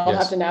that we all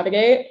have to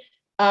navigate.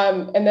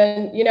 And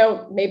then,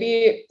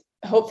 maybe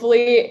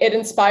hopefully it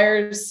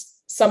inspires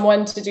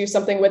someone to do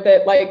something with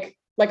it. Like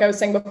I was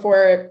saying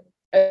before,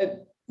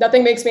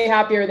 nothing makes me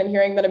happier than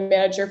hearing that a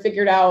manager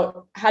figured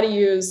out how to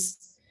use,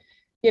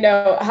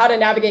 how to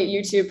navigate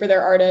YouTube for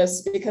their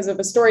artists because of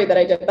a story that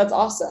I did. That's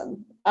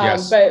awesome.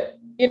 But,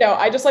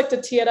 I just like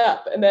to tee it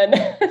up, and then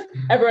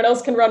everyone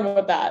else can run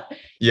with that.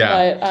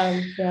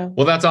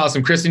 Well, that's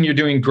awesome. Kristen, you're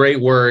doing great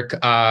work.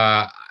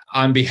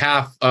 On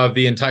behalf of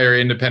the entire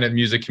independent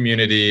music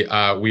community,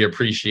 we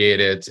appreciate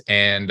it,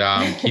 and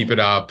keep it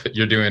up.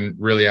 You're doing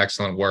really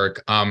excellent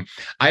work. I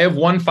have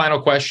one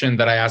final question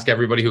that I ask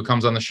everybody who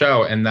comes on the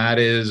show, and that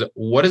is,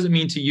 what does it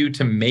mean to you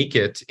to make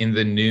it in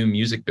the new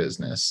music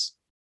business?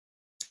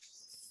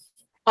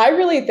 I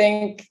really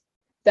think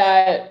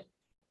that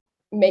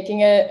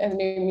making it in the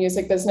new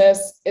music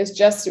business is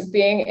just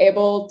being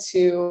able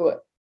to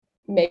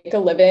make a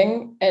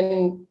living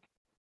and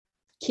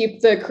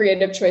keep the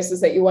creative choices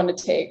that you want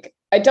to take.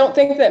 I don't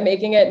think that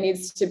making it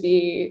needs to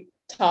be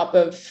top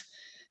of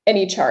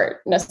any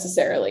chart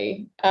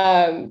necessarily.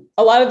 A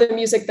lot of the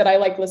music that I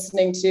like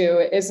listening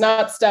to is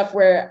not stuff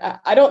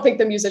where I don't think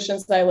the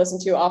musicians that I listen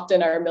to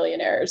often are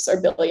millionaires or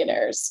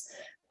billionaires.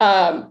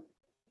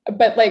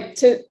 But like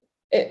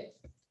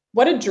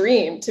what a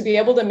dream to be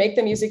able to make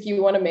the music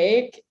you want to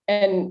make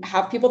and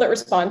have people that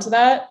respond to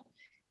that,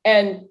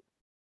 and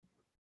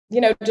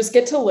just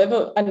get to live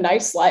a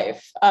nice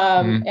life.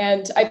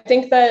 And I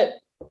think that,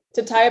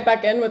 to tie it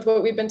back in with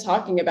what we've been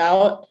talking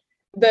about,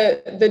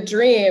 the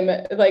dream,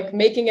 like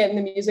making it in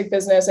the music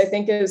business, I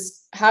think,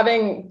 is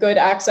having good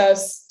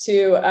access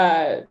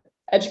to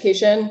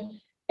education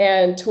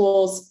and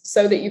tools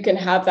so that you can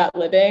have that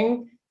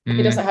living.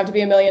 It doesn't have to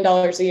be $1 million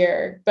a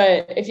year,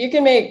 but if you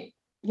can make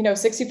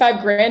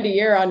 65 grand a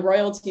year on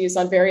royalties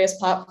on various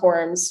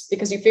platforms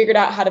because you figured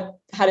out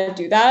how to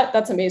do that,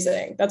 that's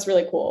amazing. That's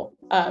really cool.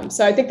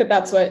 So I think that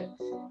that's what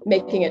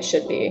making it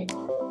should be.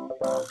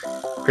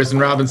 Kristen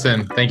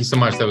Robinson, thank you so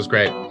much. That was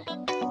great.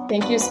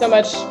 Thank you so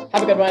much.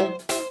 Have a good one.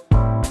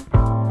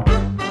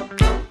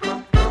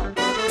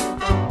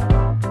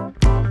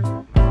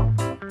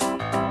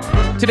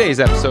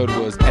 Today's episode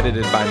was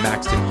edited by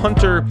Maxton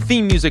Hunter,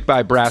 theme music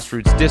by Brass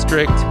Roots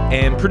District,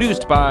 and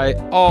produced by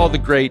all the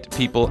great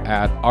people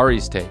at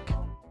Ari's Take.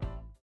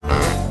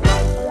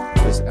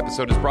 This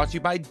episode is brought to you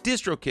by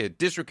DistroKid.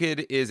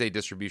 DistroKid is a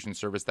distribution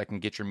service that can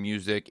get your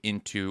music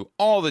into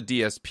all the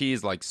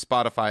DSPs like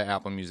Spotify,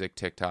 Apple Music,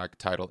 TikTok,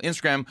 Tidal,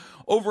 Instagram.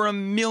 Over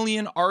 1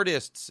 million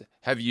artists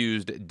have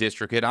used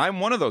DistroKid. I'm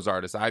one of those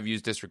artists. I've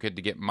used DistroKid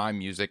to get my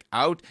music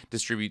out,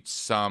 distribute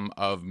some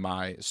of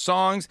my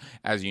songs.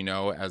 As you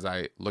know, as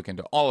I look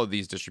into all of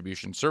these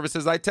distribution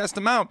services, I test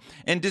them out.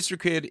 And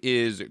DistroKid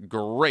is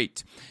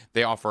great.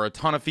 They offer a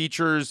ton of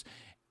features,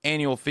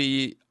 annual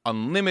fee,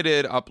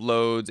 unlimited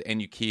uploads,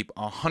 and you keep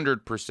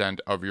 100%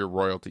 of your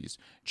royalties.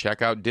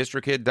 Check out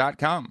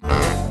distrokid.com.